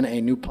 Again,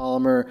 a new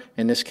polymer,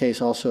 in this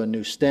case also a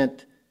new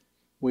stent.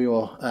 We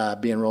will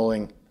be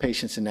enrolling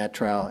patients in that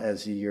trial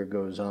as the year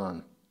goes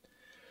on.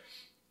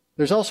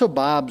 There's also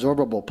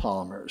bioabsorbable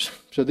polymers.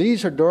 So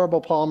these are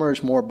durable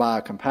polymers, more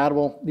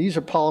biocompatible. These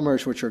are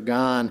polymers which are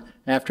gone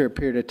after a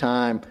period of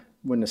time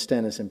when the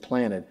stent is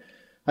implanted.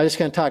 I'm just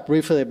going to talk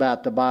briefly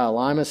about the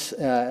BioLimus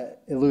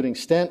eluting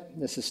stent.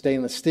 This is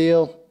stainless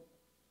steel,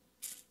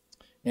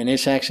 and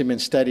it's actually been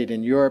studied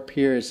in Europe.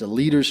 Here is the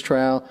LEADERS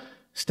trial,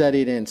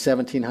 studied in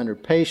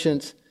 1,700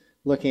 patients,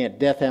 looking at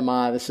death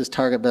MI. This is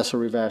target vessel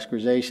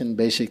revascularization,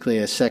 basically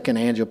a second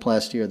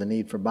angioplasty or the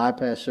need for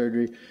bypass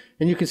surgery.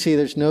 And you can see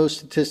there's no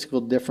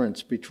statistical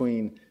difference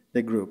between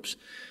the groups.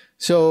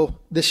 So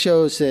this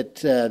shows that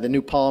the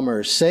new polymer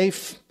is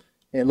safe.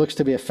 It looks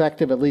to be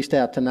effective at least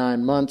out to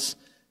 9 months.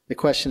 The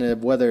question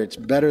of whether it's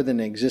better than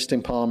the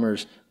existing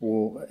polymers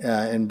will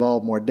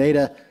involve more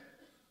data.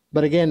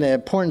 But again, the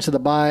importance of the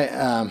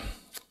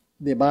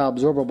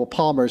bioabsorbable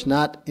polymer is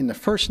not in the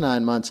first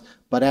 9 months,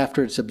 but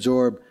after it's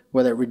absorbed,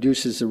 whether it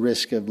reduces the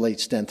risk of late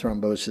stent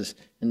thrombosis,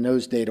 and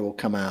those data will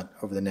come out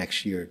over the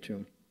next year or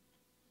two.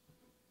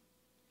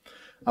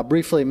 I'll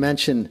briefly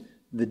mention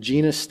the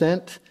Genus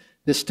stent.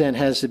 This stent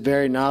has a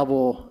very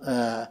novel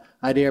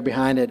idea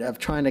behind it of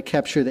trying to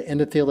capture the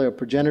endothelial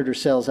progenitor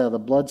cells out of the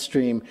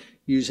bloodstream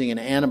using an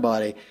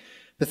antibody.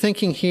 The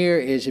thinking here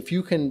is if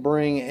you can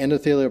bring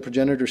endothelial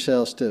progenitor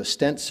cells to a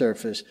stent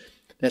surface,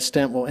 that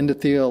stent will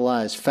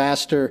endothelialize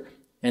faster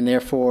and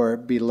therefore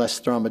be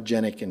less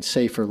thrombogenic and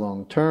safer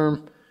long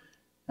term.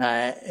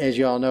 As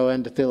you all know,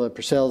 endothelial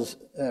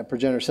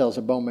progenitor cells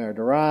are bone marrow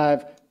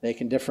derived. They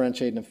can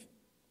differentiate into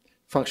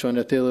functional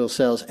endothelial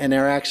cells, and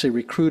they're actually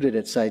recruited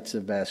at sites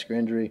of vascular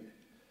injury.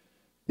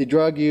 The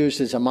drug used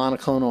is a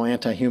monoclonal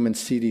anti-human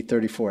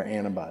CD34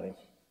 antibody.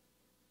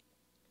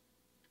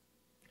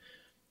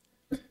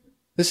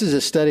 This is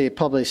a study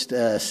published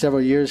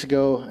several years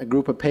ago, a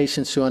group of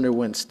patients who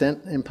underwent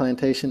stent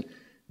implantation.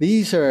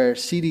 These are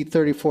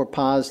CD34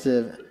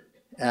 positive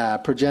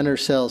progenitor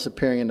cells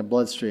appearing in the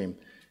bloodstream.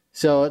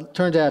 So it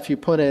turns out if you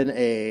put in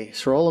a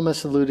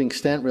sirolimus-eluting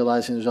stent,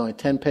 realizing there's only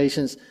 10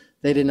 patients,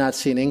 they did not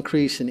see an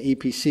increase in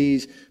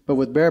EPCs, but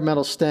with bare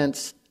metal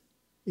stents,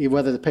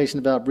 whether the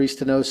patient developed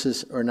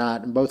restenosis or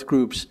not, in both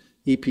groups,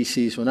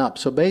 EPCs went up.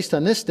 So based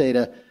on this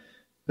data,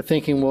 the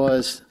thinking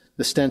was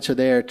the stents are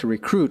there to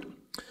recruit.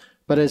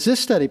 But as this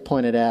study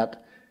pointed out,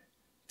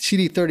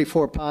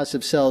 CD34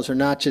 positive cells are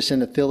not just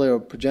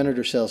endothelial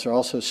progenitor cells, they're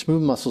also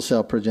smooth muscle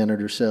cell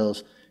progenitor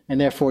cells,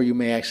 and therefore you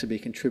may actually be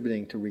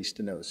contributing to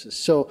restenosis.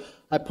 So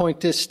I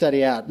point this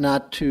study out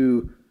not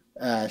to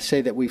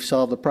say that we've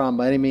solved the problem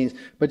by any means,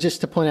 but just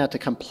to point out the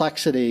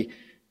complexity.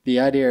 The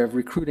idea of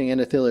recruiting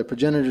endothelial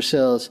progenitor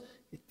cells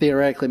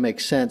theoretically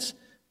makes sense,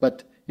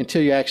 but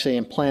until you actually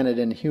implant it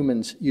in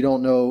humans, you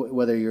don't know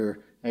whether you're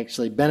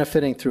actually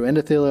benefiting through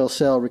endothelial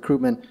cell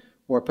recruitment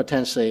or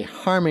potentially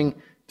harming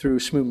through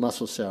smooth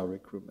muscle cell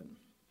recruitment.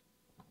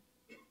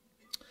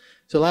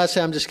 So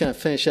lastly, I'm just going to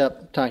finish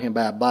up talking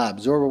about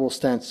bioabsorbable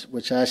stents,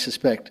 which I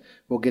suspect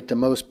will get the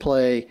most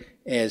play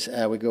as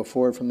we go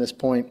forward from this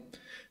point.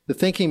 The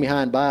thinking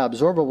behind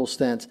bioabsorbable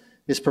stents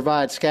is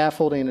provide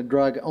scaffolding in a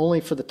drug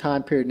only for the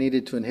time period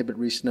needed to inhibit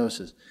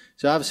restenosis.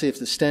 So obviously if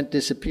the stent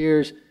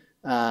disappears,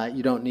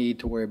 you don't need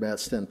to worry about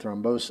stent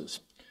thrombosis.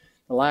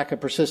 The lack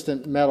of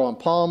persistent metal and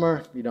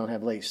polymer, you don't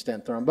have late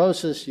stent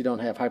thrombosis, you don't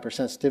have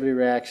hypersensitivity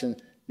reaction,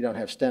 you don't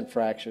have stent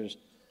fractures.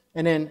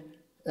 And then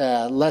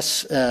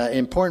less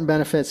important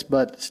benefits,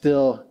 but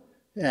still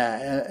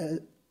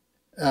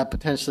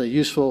potentially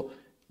useful.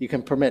 You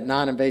can permit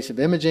non-invasive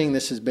imaging.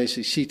 This is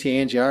basically CT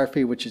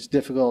angiography, which is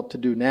difficult to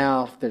do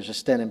now if there's a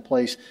stent in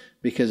place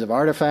because of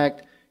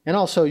artifact. And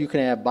also you can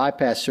have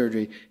bypass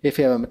surgery if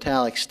you have a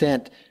metallic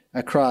stent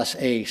across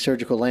a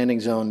surgical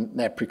landing zone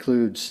that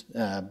precludes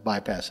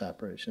bypass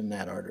operation in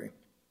that artery.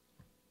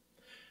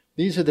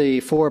 These are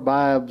the 4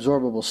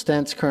 bioabsorbable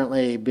stents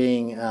currently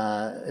being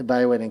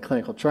evaluated in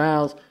clinical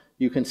trials.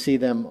 You can see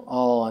them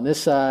all on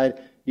this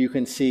side. You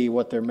can see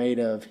what they're made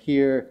of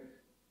here.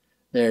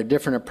 There are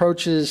different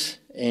approaches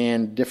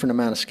and different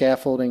amount of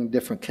scaffolding,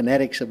 different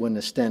kinetics of when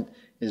the stent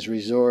is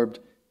resorbed,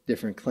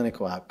 different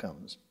clinical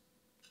outcomes.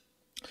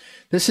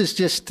 This is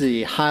just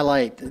to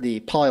highlight the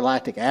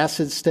polylactic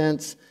acid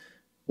stents,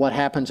 what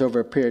happens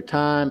over a period of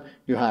time.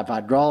 You have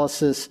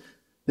hydrolysis.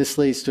 This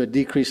leads to a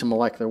decrease in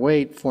molecular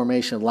weight,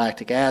 formation of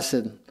lactic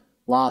acid,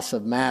 loss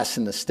of mass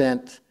in the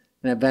stent,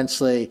 and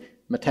eventually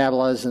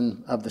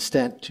metabolism of the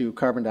stent to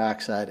carbon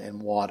dioxide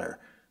and water.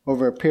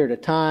 Over a period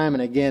of time,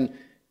 and again,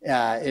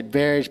 it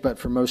varies, but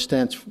for most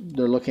stents,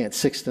 they're looking at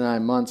 6 to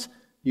 9 months.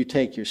 You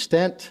take your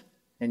stent,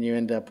 and you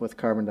end up with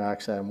carbon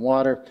dioxide and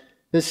water.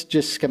 This is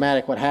just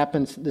schematic what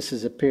happens. This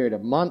is a period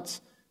of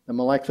months. the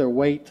molecular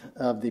weight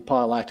of the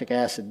polylactic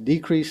acid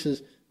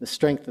decreases, the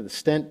strength of the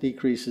stent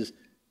decreases,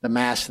 the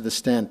mass of the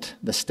stent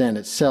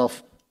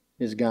itself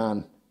is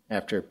gone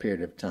after a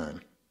period of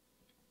time.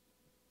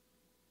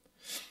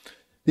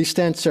 These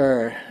stents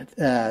are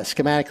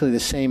schematically the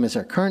same as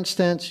our current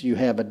stents. You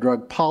have a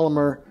drug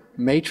polymer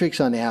matrix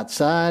on the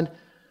outside,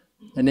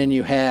 and then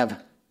you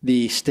have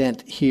the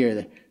stent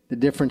here. The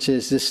difference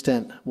is this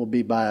stent will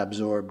be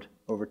bioabsorbed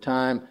over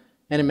time,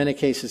 and in many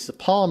cases the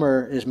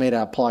polymer is made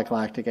out of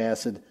polylactic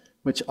acid,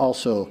 which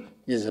also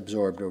is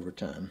absorbed over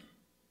time.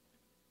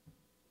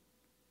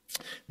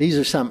 These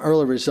are some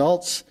early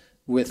results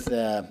with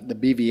the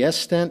BVS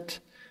stent.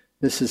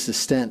 This is the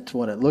stent,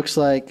 what it looks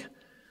like.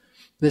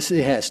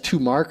 It has two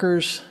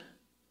markers,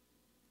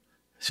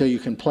 so you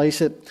can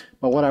place it.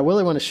 But what I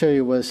really want to show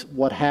you was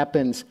what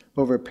happens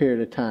over a period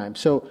of time.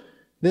 So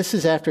this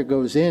is after it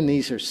goes in.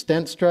 These are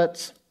stent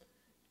struts.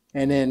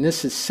 And then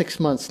this is 6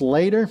 months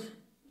later.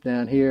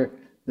 Down here,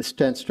 the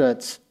stent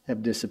struts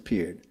have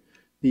disappeared.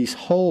 These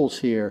holes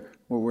here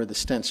were where the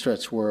stent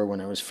struts were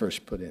when it was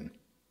first put in.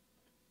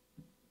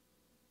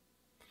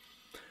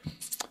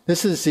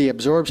 This is the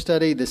Absorb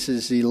study. This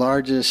is the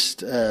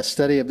largest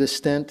study of this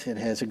stent. It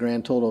has a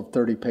grand total of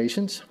 30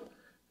 patients.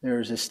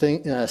 There's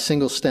a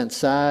single stent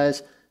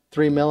size,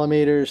 3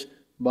 millimeters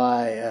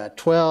by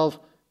 12.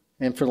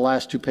 And for the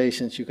last two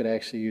patients, you could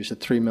actually use a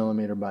 3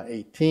 millimeter by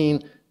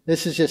 18.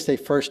 This is just a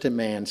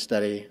first-in-man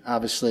study,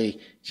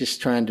 obviously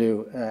just trying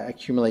to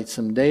accumulate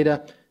some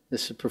data.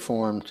 This is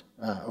performed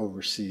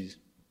overseas.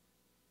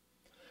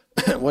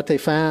 What they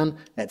found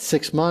at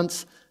 6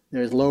 months,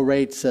 there's low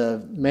rates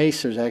of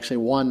MACE. There's actually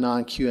one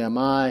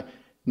non-QMI,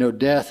 no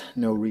death,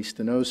 no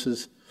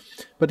restenosis.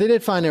 But they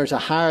did find there was a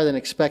higher than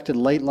expected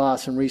late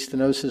loss and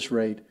restenosis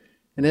rate.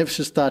 And this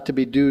was thought to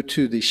be due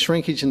to the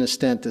shrinkage in the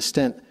stent. The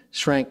stent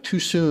shrank too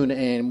soon,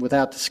 and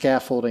without the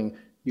scaffolding,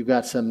 you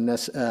got some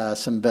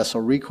vessel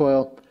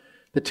recoil.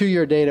 The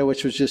 2-year data,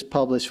 which was just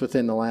published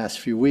within the last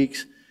few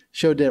weeks,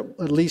 showed that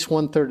at least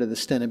 1/3 of the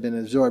stent had been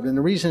absorbed. And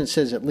the reason it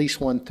says at least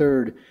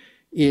 1/3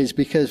 is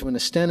because when a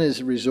stent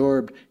is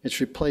resorbed,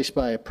 it's replaced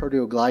by a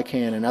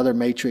proteoglycan and other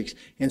matrix,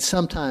 and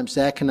sometimes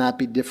that cannot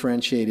be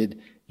differentiated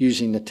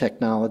using the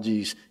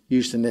technologies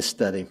used in this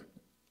study.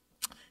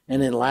 And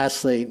then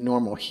lastly,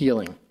 normal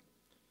healing.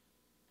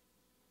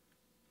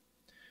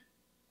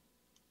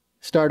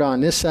 Start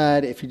on this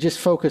side. If you just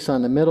focus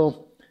on the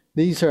middle,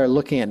 these are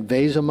looking at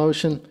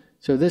vasomotion.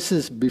 So this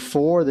is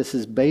before, this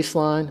is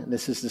baseline,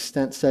 this is the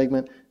stent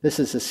segment. This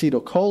is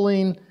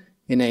acetylcholine.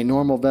 In a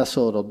normal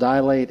vessel, it'll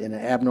dilate. In an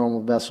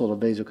abnormal vessel, it'll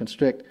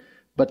vasoconstrict.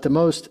 But the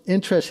most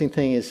interesting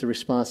thing is the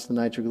response to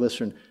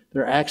nitroglycerin.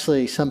 There are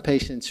actually some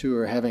patients who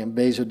are having a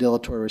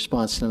vasodilatory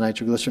response to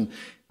nitroglycerin.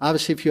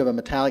 Obviously, if you have a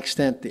metallic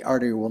stent, the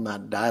artery will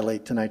not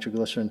dilate to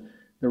nitroglycerin.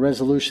 The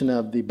resolution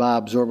of the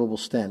bioabsorbable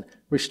stent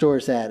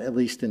restores that, at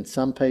least in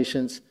some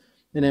patients.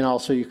 And then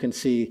also you can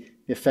see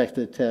the effect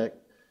of the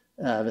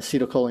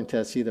acetylcholine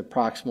test, either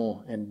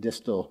proximal and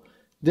distal.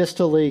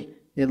 Distally,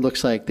 it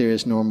looks like there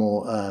is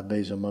normal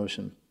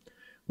vasomotion.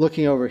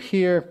 Looking over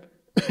here,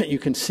 you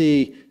can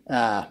see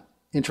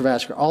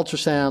intravascular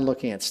ultrasound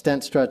looking at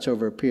stent struts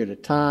over a period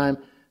of time.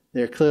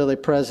 They're clearly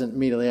present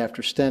immediately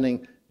after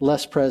stenting,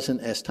 less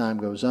present as time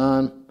goes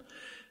on.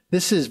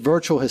 This is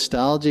virtual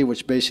histology,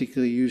 which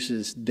basically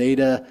uses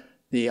data.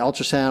 The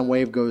ultrasound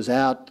wave goes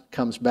out,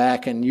 comes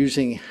back, and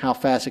using how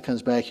fast it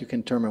comes back, you can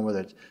determine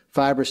whether it's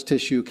fibrous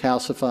tissue,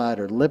 calcified,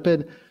 or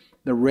lipid.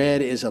 The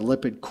red is a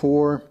lipid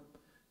core.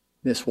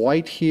 This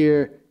white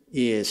here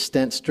is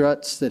stent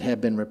struts that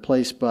have been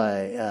replaced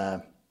by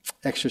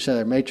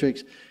extracellular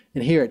matrix.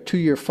 And here at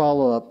 2-year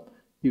follow-up,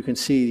 you can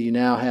see you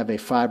now have a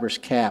fibrous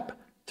cap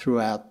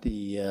throughout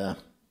the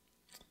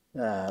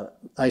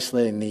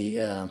isolating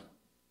the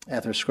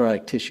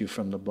atherosclerotic tissue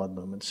from the blood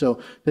lumen. So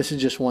this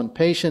is just one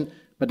patient,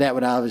 but that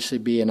would obviously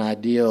be an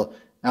ideal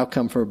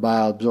outcome for a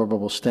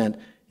bioabsorbable stent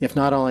if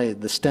not only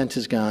the stent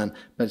is gone,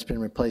 but it's been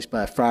replaced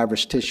by a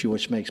fibrous tissue,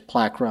 which makes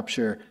plaque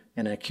rupture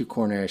and an acute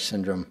coronary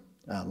syndrome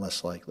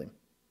less likely.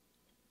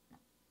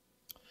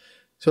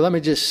 So let me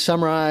just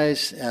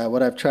summarize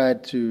what I've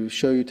tried to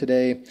show you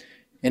today.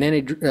 In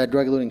any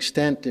drug-eluting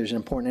stent, there's an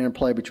important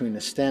interplay between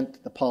the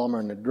stent, the polymer,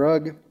 and the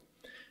drug.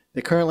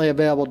 The currently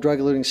available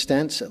drug-eluting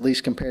stents, at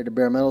least compared to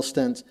bare metal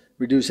stents,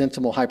 reduce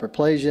intimal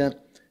hyperplasia,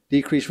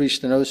 decrease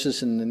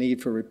restenosis and the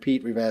need for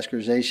repeat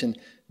revascularization,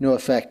 no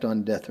effect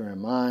on death or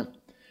MI.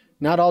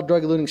 Not all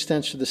drug-eluting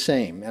stents are the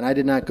same, and I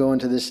did not go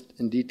into this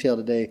in detail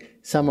today.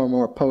 Some are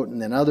more potent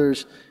than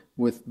others,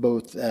 with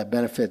both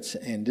benefits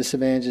and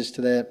disadvantages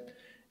to that.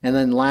 And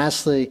then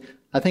lastly,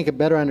 I think a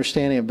better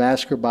understanding of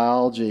vascular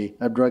biology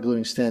of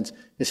drug-eluting stents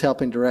is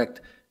helping direct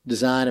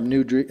design of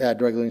new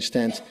drug-eluting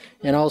stents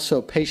and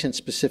also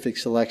patient-specific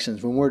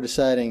selections. When we're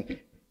deciding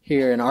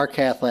here in our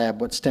cath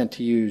lab what stent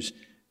to use,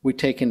 we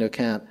take into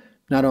account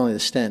not only the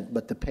stent,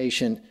 but the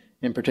patient,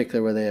 in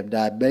particular whether they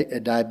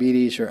have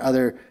diabetes or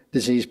other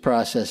disease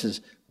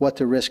processes, what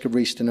the risk of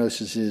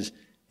restenosis is,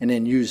 and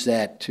then use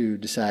that to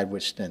decide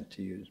which stent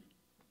to use.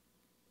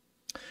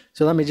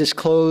 So let me just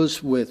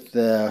close with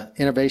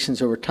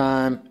innovations over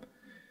time.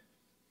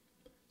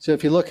 So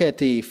if you look at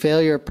the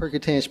failure of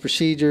percutaneous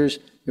procedures,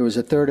 it was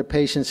a third of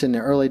patients in the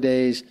early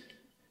days.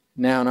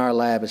 Now in our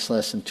lab, it's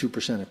less than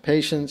 2% of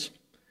patients.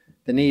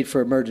 The need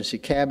for emergency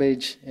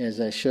CABG,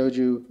 as I showed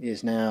you,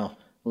 is now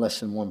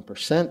less than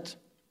 1%.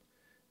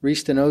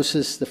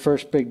 Restenosis, the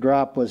first big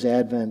drop was the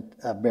advent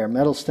of bare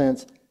metal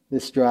stents.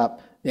 This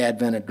drop, the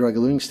advent of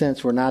drug-eluting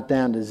stents. We're not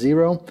down to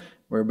zero.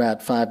 We're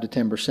about 5 to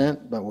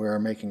 10%, but we are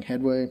making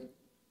headway.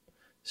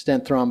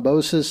 Stent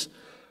thrombosis,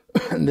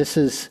 this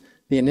is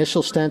the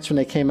initial stents when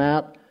they came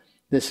out.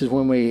 This is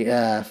when we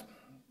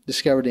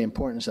discovered the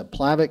importance of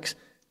Plavix.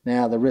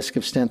 Now the risk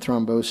of stent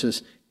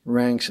thrombosis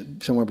ranks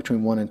somewhere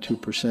between 1 and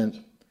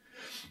 2%.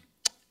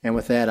 And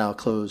with that, I'll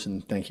close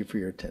and thank you for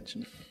your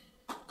attention.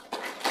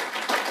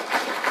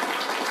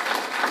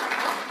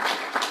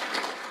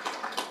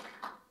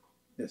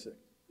 Yes, sir.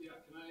 Yeah,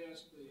 can I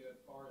ask the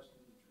forest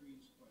and the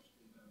trees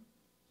question?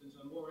 Since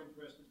I'm more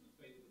interested in the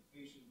fate of the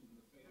patient than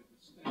the fate of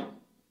the stent,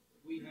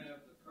 we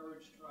have the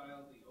COURAGE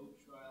trial, the OAT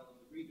trial, and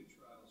the REGA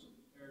trial, so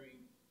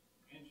comparing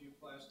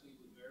angioplasty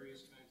with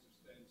various kinds of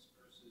stents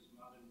versus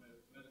modern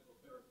medical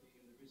therapy,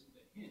 and there isn't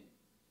a hint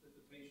that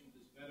the patient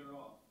is better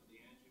off for the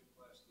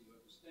angioplasty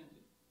or the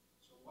stenting.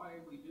 So why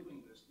are we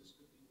doing this? This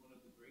could be one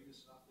of the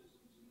greatest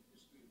sophisms in the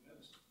history of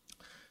medicine.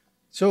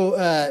 So,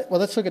 well,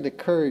 let's look at the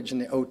COURAGE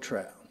and the OAT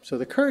trial. So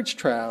the COURAGE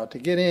trial, to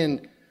get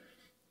in,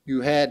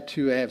 you had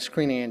to have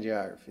screening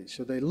angiography.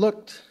 So they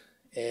looked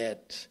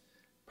at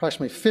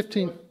approximately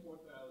 15.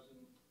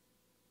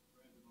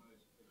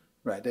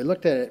 Right, they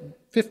looked at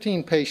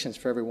 15 patients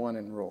for every one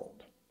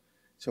enrolled.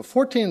 So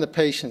 14 of the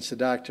patients, the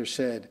doctor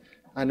said,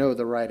 I know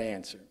the right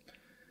answer.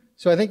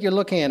 So I think you're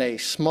looking at a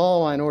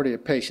small minority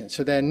of patients.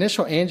 So that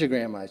initial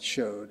angiogram I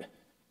showed,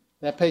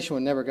 that patient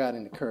would never got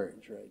into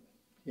COURAGE, right?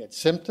 He had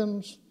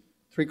symptoms.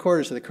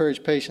 3/4 of the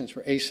COURAGE patients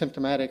were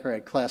asymptomatic or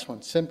had class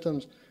 1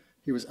 symptoms.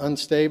 He was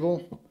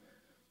unstable.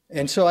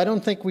 And so I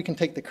don't think we can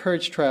take the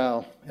COURAGE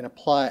trial and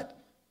apply it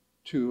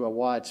to a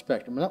wide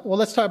spectrum. Well,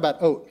 let's talk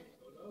about OAT.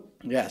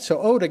 Yeah,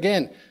 so OAT,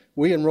 again,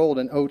 we enrolled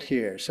in OAT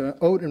here. So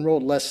OAT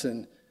enrolled less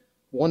than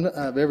 1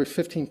 of every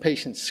 15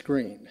 patients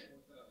screened.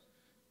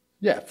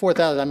 Yeah,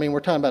 4,000. I mean,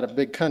 we're talking about a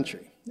big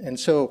country. And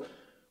so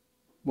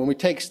when we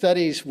take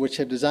studies which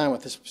have designed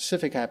with a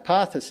specific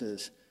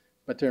hypothesis,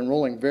 but they're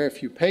enrolling very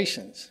few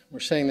patients,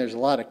 we're saying there's a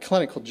lot of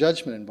clinical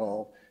judgment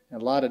involved,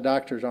 and a lot of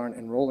doctors aren't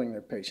enrolling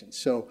their patients.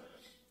 So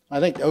I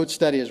think the OAT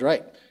study is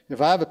right. If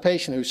I have a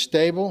patient who's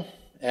stable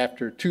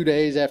after 2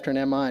 days after an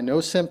MI,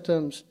 no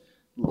symptoms,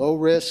 low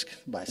risk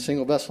by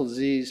single vessel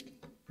disease,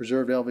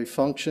 preserved LV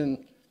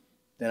function,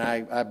 then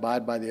I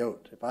abide by the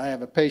OAT. If I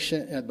have a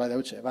patient, if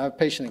I have a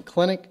patient in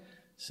clinic,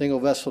 single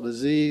vessel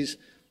disease,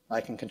 I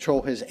can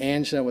control his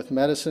angina with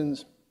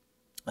medicines,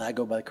 I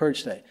go by the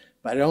COURAGE study.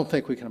 But I don't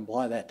think we can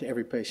apply that to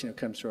every patient who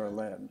comes to our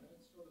lab.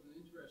 That's sort of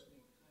an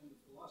interesting kind of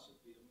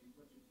philosophy. I mean,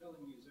 what you're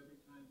telling me is every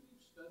time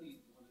you've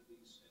studied one of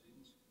these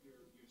settings, your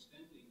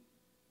stenting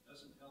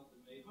doesn't help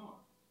and may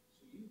harm.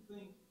 So you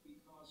think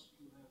because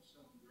you have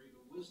some greater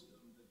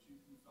wisdom that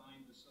you can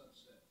find a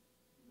subset,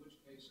 in which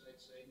case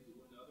I'd say do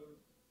another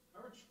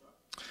COURAGE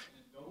trial.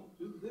 And don't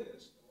do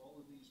this to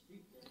all of these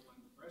people when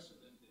the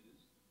precedent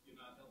is you're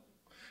not helping.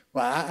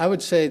 Well, I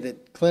would say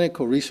that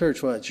clinical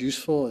research, while it's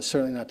useful, is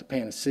certainly not the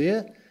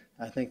panacea.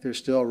 I think there's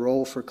still a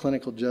role for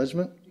clinical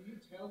judgment. Do you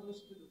tell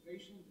this to the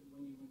patient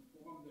when you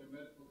inform their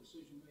medical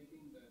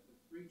decision-making that the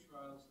 3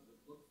 trials that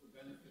have looked for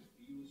benefit for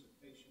you as a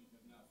patient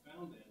have not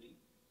found any,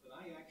 but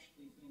I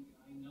actually think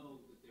I know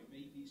that there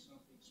may be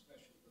something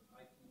special that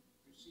I can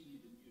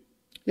perceive in you?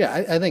 Yeah,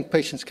 I think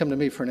patients come to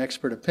me for an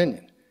expert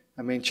opinion.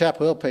 I mean,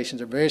 Chapel Hill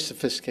patients are very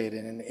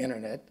sophisticated in the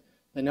internet.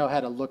 They know how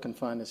to look and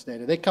find this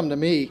data. They come to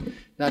me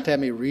not to have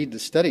me read the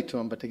study to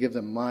them, but to give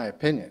them my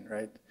opinion,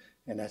 right?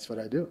 And that's what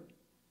I do.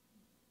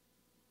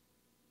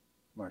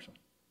 Marshall.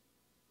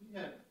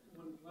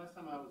 Last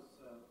time I was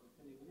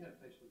attending, we had a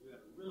patient who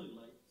had a really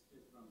late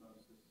stent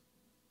thrombosis.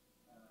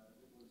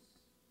 It was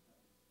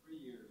 3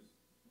 years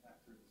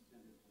after the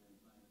stent had been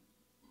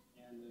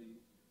implanted.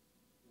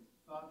 And the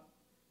thought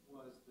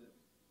was that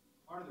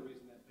part of the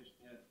reason that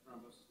patient had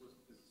thrombosis was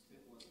because the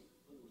stent wasn't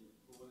completely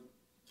deployed.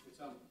 And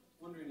so I'm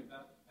wondering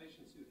about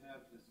patients who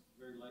have this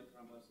very late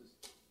thrombosis,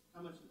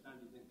 how much of the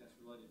time do you think that's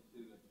related to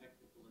a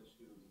technical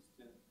issue of the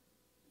stent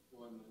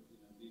deployment,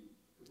 being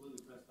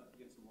completely pressed up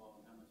against the wall,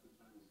 and how much of the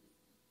time is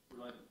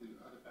related to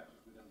other factors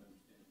we don't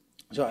understand?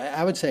 So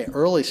I would say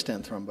early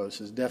stent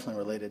thrombosis is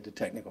definitely related to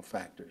technical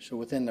factors. So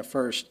within the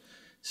first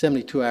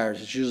 72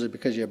 hours, it's usually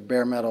because you have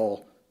bare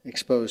metal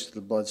exposed to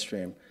the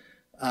bloodstream.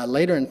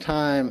 Later in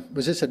time,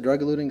 was this a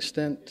drug-eluting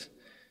stent?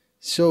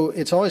 So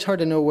it's always hard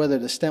to know whether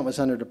the stent was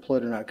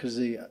under-deployed or not because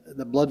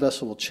the blood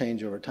vessel will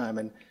change over time.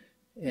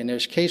 And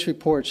there's case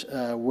reports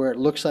where it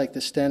looks like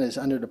the stent is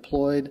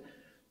under-deployed,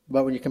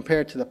 but when you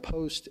compare it to the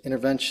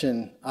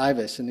post-intervention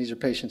IVUS, and these are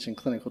patients in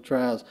clinical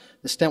trials,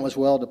 the stent was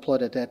well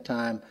deployed at that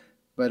time,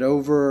 but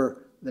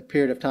over the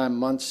period of time,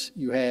 months,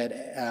 you had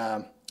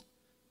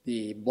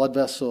the blood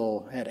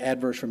vessel had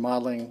adverse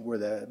remodeling where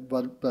the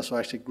blood vessel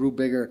actually grew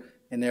bigger,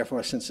 and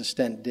therefore, since the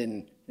stent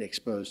didn't, it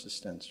exposed the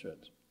stent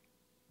strips.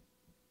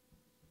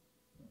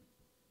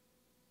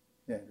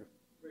 Yeah, Andrew.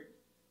 Rick,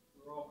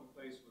 we're often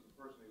faced with a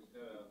person who's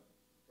had a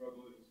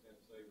drug-eluting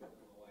stent, say, within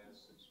the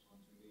last 6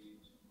 months, who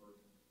needs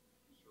emergent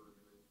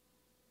surgery,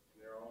 and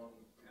they're on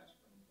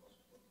aspirin plus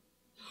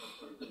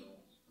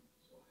corticosteroids.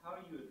 So how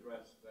do you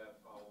address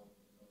that problem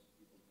in those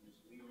people? Do you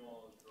just leave them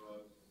on those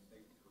drugs and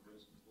take the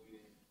risk of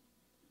bleeding?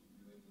 Do you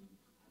do any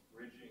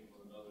bridging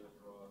with another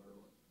drug?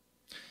 Or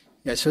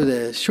Yeah, so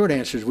the short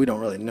answer is we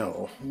don't really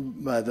know.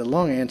 The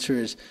long answer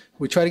is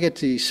we try to get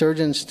the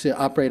surgeons to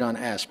operate on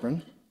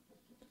aspirin,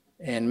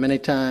 and many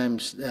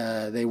times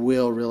they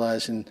will,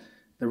 realizing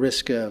the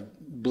risk of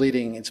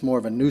bleeding, it's more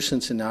of a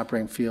nuisance in the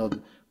operating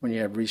field when you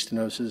have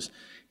restenosis.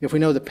 If we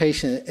know the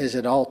patient is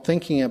at all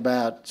thinking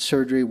about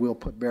surgery, we'll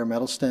put bare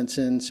metal stents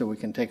in so we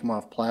can take them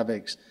off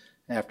Plavix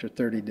after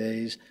 30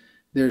 days.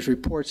 There's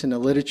reports in the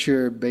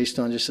literature based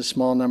on just a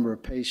small number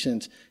of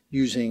patients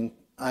using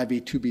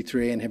IV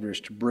 2B3A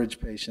inhibitors to bridge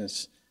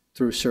patients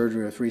through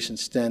surgery with recent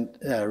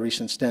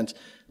stents.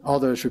 All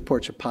those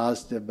reports are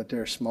positive, but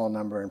they're a small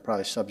number and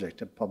probably subject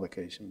to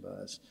publication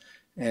bias.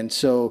 And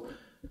so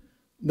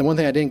the one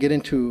thing I didn't get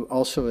into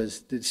also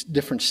is the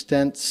different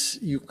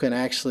stents. You can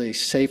actually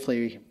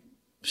safely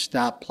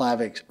stop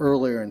Plavix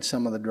earlier in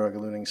some of the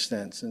drug-eluting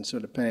stents. And so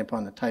depending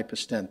upon the type of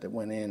stent that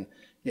went in,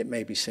 it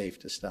may be safe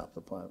to stop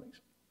the Plavix.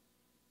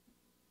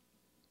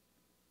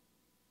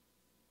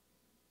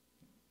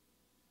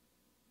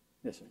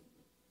 Yes, sir.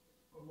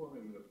 I'm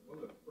wondering,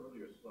 one of the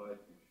earlier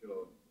slides you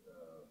showed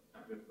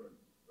different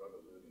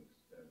drug-eluting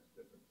stents,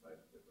 different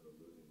types, different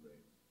eluting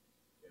rates,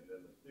 and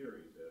then the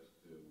theories as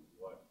to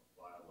what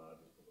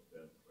biological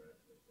events were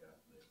actually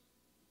happening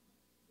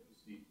in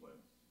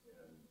sequence.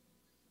 And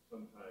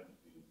sometimes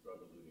these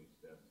drug-eluting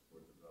stents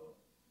were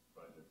developed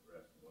trying to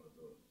address one of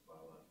those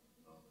biological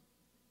phenomena.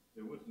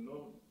 There was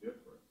no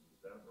difference,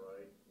 is that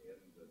right, in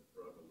the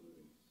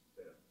drug-eluting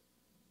stents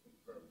in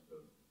terms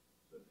of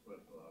the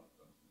clinical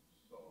outcomes you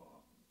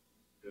saw.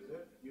 Does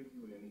that give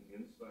you any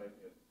insight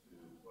into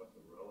what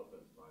the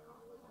relevant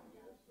biology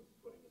is of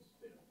putting a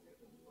stent in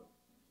and what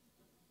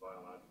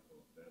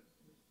biological events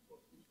and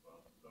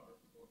responses are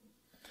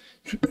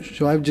important?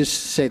 So I would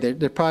just say that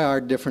there probably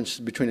are differences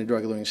between the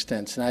drug-eluting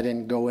stents, and I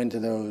didn't go into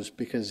those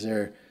because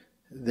they're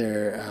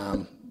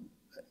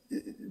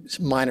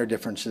minor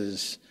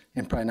differences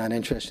and probably not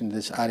interesting to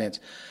this audience.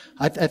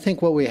 I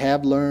think what we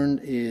have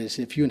learned is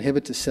if you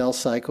inhibit the cell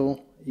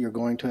cycle, you're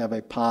going to have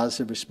a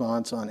positive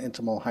response on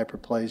intimal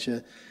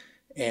hyperplasia.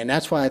 And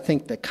that's why I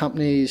think the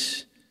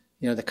companies,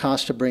 the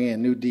cost of bringing a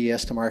new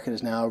DS to market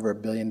is now over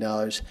 $1 billion.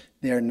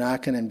 They're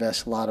not going to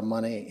invest a lot of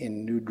money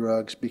in new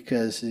drugs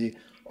because the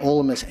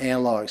Olamis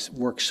analogs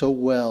work so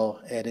well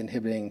at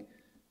inhibiting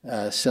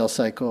cell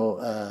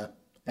cycle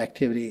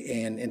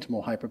activity and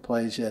intimal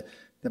hyperplasia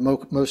that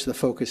most of the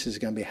focus is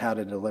going to be how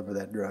to deliver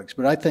that drugs.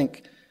 But I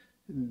think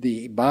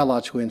the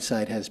biological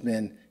insight has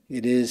been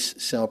it is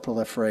cell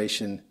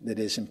proliferation that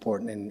is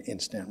important in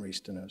in-stent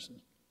restenosis.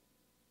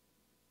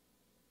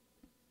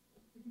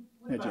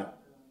 What about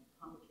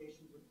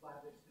complications with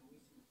Plavix and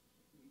recent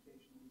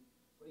mutation?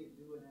 What do you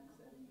do in that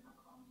setting? How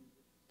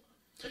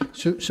common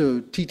is it? So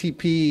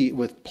TTP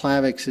with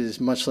Plavix is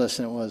much less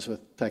than it was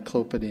with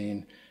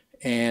ticlopidine.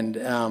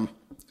 And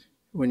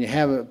when you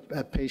have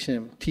a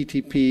patient with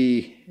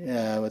TTP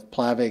with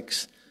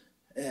Plavix,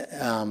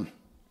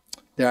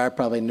 there are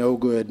probably no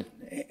good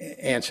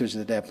answers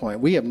at that point.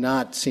 We have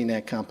not seen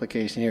that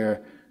complication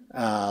here.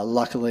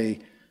 Luckily,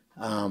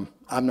 I'm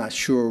not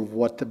sure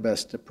what the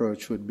best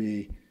approach would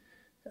be.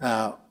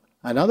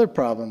 Another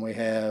problem we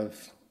have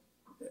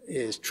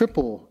is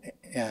triple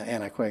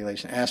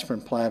anticoagulation,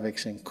 aspirin,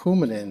 Plavix, and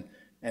Coumadin,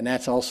 and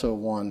that's also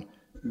one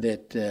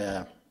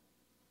that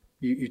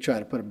you try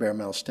to put a bare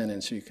metal stent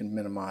in so you can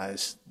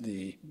minimize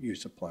the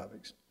use of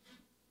Plavix.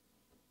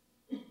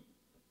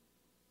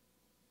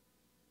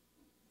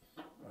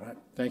 All right,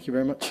 thank you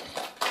very much.